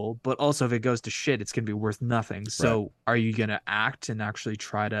valuable. But also, if it goes to shit, it's gonna be worth nothing. So are you gonna act and actually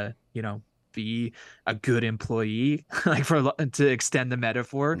try to be a good employee, like to extend the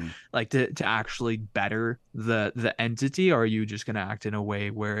metaphor, like to actually better the entity? Or are you just gonna act in a way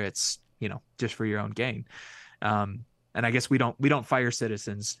where it's just for your own gain? And I guess we don't fire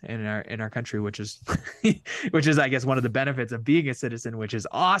citizens in our country, which is I guess one of the benefits of being a citizen, which is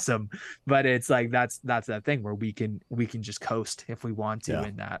awesome. But it's like that's that thing where we can just coast if we want to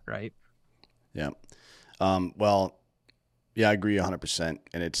in that, right? Yeah. Well, yeah, I agree 100%.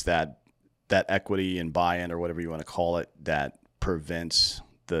 And it's that equity and buy-in, or whatever you want to call it, that prevents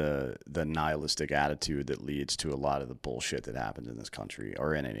the nihilistic attitude that leads to a lot of the bullshit that happens in this country,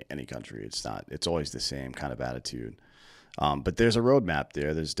 or in any country. It's always the same kind of attitude. But there's a roadmap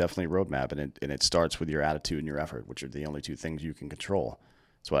there. There's definitely a roadmap, and it starts with your attitude and your effort, which are the only two things you can control.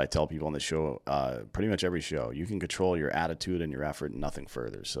 That's what I tell people on the show, pretty much every show. You can control your attitude and your effort and nothing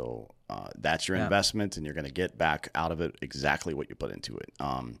further. So that's your investment, and you're going to get back out of it exactly what you put into it.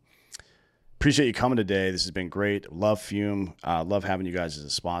 Appreciate you coming today. This has been great. Love Fume. Love having you guys as a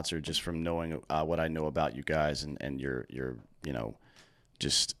sponsor, just from knowing what I know about you guys, and you're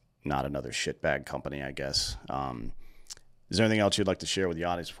just not another shitbag company, I guess. Is there anything else you'd like to share with the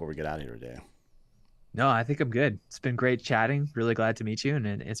audience before we get out of here today? No, I think I'm good. It's been great chatting. Really glad to meet you, and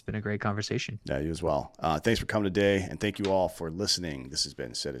it's been a great conversation. Yeah, you as well. Thanks for coming today, and thank you all for listening. This has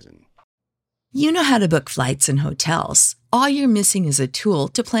been Citizen. You know how to book flights and hotels. All you're missing is a tool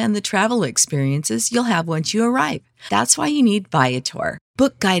to plan the travel experiences you'll have once you arrive. That's why you need Viator.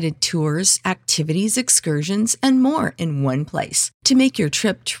 Book guided tours, activities, excursions, and more in one place to make your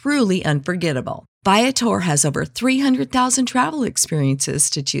trip truly unforgettable. Viator has over 300,000 travel experiences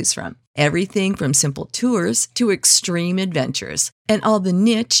to choose from. Everything from simple tours to extreme adventures, and all the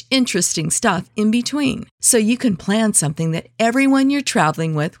niche, interesting stuff in between. So you can plan something that everyone you're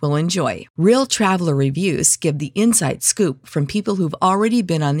traveling with will enjoy. Real traveler reviews give the inside scoop from people who've already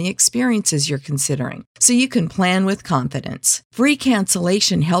been on the experiences you're considering. So you can plan with confidence. Free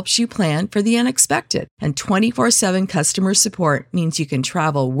cancellation helps you plan for the unexpected. And 24/7 customer support means you can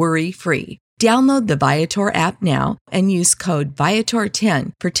travel worry-free. Download the Viator app now and use code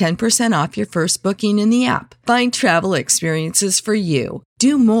Viator10 for 10% off your first booking in the app. Find travel experiences for you.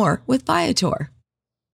 Do more with Viator.